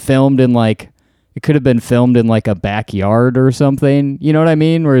it was filmed in like it could have been filmed in like a backyard or something. You know what I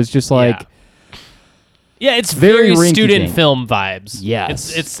mean? Where it's just like it's very student film vibes.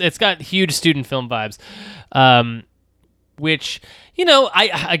 Yes, it's got huge student film vibes, which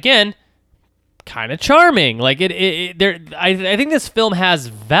I again kind of charming. Like I think this film has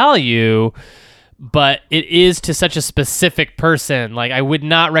value. But it is to such a specific person. Like, I would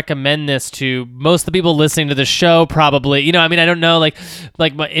not recommend this to most of the people listening to the show, probably. I don't know, like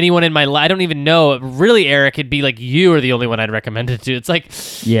anyone in my life. I don't even know. Really, Eric, it'd be like you are the only one I'd recommend it to. It's like,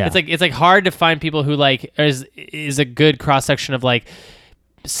 it's like hard to find people who like is a good cross section of like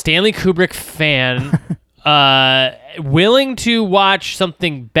Stanley Kubrick fan, willing to watch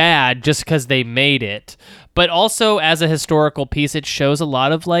something bad just because they made it, but also as a historical piece, it shows a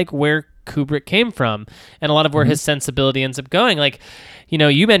lot of like where Kubrick came from and a lot of where his sensibility ends up going. Like,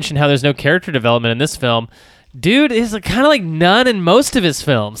 you mentioned how there's no character development in this film. Dude is kind of like none in most of his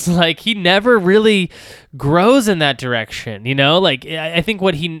films. Like, he never really grows in that direction, Like, I think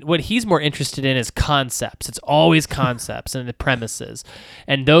what he's more interested in is concepts. It's always concepts and the premises,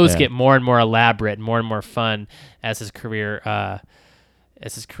 and those get more and more elaborate and more fun as his career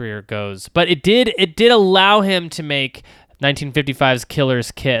goes. But it did allow him to make 1955's Killer's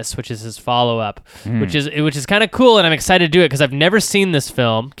Kiss, which is his follow-up, which is kind of cool, and I'm excited to do it because I've never seen this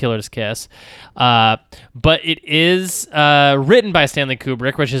film, Killer's Kiss, but it is written by Stanley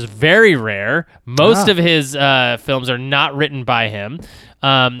Kubrick, which is very rare. Most of his films are not written by him.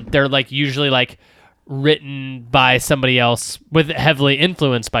 They're like usually like written by somebody else with heavily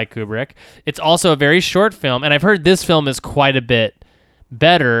influenced by Kubrick. It's also a very short film, and I've heard this film is quite a bit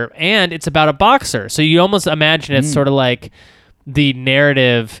better, and it's about a boxer, so you almost imagine it's sort of like the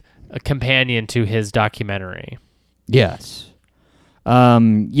narrative companion to his documentary. Yes,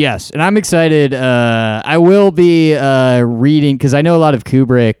 Yes, and I'm excited. I will be reading because I know a lot of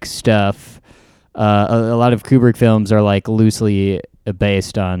Kubrick stuff. A lot of Kubrick films are like loosely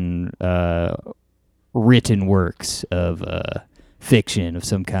based on written works of fiction of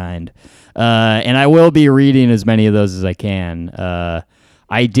some kind, and I will be reading as many of those as I can.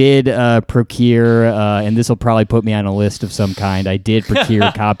 I did procure, and this will probably put me on a list of some kind. I did procure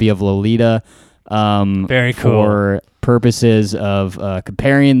a copy of Lolita. Very cool. For purposes of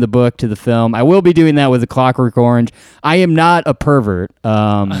comparing the book to the film. I will be doing that with The Clockwork Orange. I am not a pervert.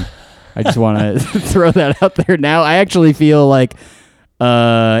 I just want to throw that out there now. I actually feel like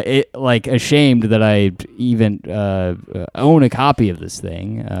ashamed that I even own a copy of this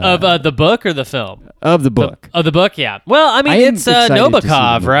thing. Of the book or the film? Of the book. Of the book, yeah. Well, I mean, it's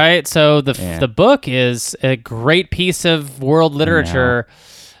Nabokov, right? So the book is a great piece of world literature.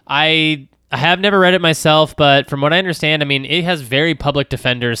 I have never read it myself, but from what I understand, I mean, it has very public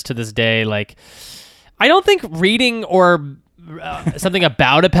defenders to this day. Like, I don't think reading or something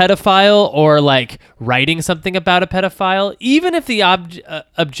about a pedophile or like writing something about a pedophile, even if the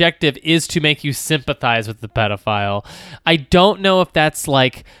objective is to make you sympathize with the pedophile, I don't know if that's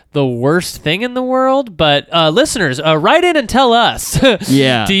like the worst thing in the world. But listeners, write in and tell us.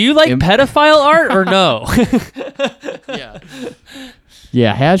 Yeah. Do you like pedophile art or no? Yeah.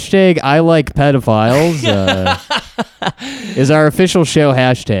 Yeah, hashtag I like pedophiles is our official show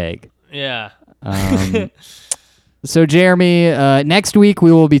hashtag. Yeah. So, Jeremy, next week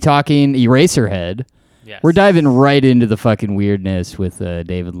we will be talking Eraserhead. Yes. We're diving right into the fucking weirdness with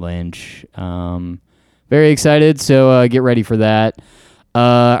David Lynch. Very excited, so get ready for that.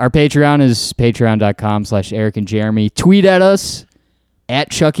 Our Patreon is patreon.com/Eric and Jeremy. Tweet at us at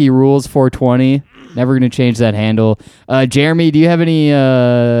ChuckyRules420. Never going to change that handle. Jeremy, do you have any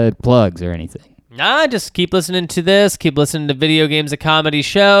plugs or anything? Nah, just keep listening to this. Keep listening to Video Games, a Comedy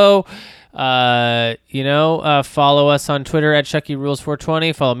Show. Follow us on Twitter at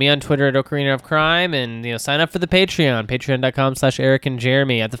ChuckyRules420. Follow me on Twitter at Ocarina of Crime. And, sign up for the Patreon, patreon.com/Eric and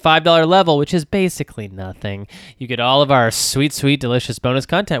Jeremy. At the $5 level, which is basically nothing, you get all of our sweet, sweet, delicious bonus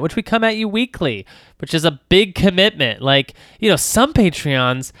content, which we come at you weekly, which is a big commitment. Like, some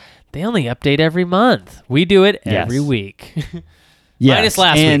Patreons, they only update every month. We do it every week. Yes. Minus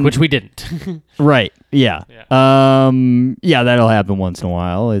last week, which we didn't. Right. Yeah. Yeah, that'll happen once in a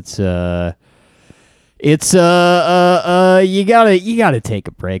while. You gotta take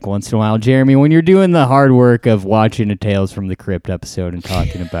a break once in a while, Jeremy. When you're doing the hard work of watching a Tales from the Crypt episode and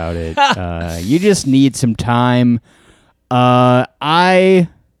talking about it, you just need some time. I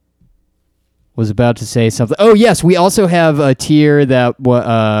was about to say something. Oh yes, we also have a tier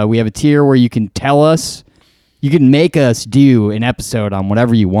where you can tell us. You can make us do an episode on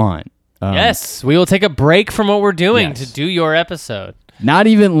whatever you want. Yes, we will take a break from what we're doing to do your episode. Not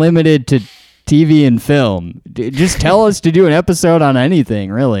even limited to TV and film. Just tell us to do an episode on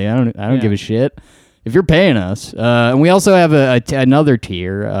anything, really. I don't give a shit if you're paying us. And we also have another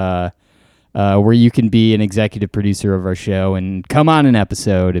tier where you can be an executive producer of our show and come on an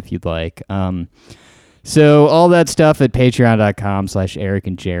episode if you'd like. So all that stuff at patreon.com/Eric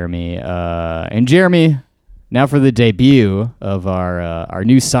and Jeremy. And Jeremy, now for the debut of our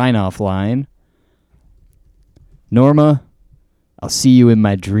new sign-off line. Norma, I'll see you in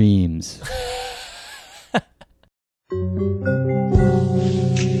my dreams.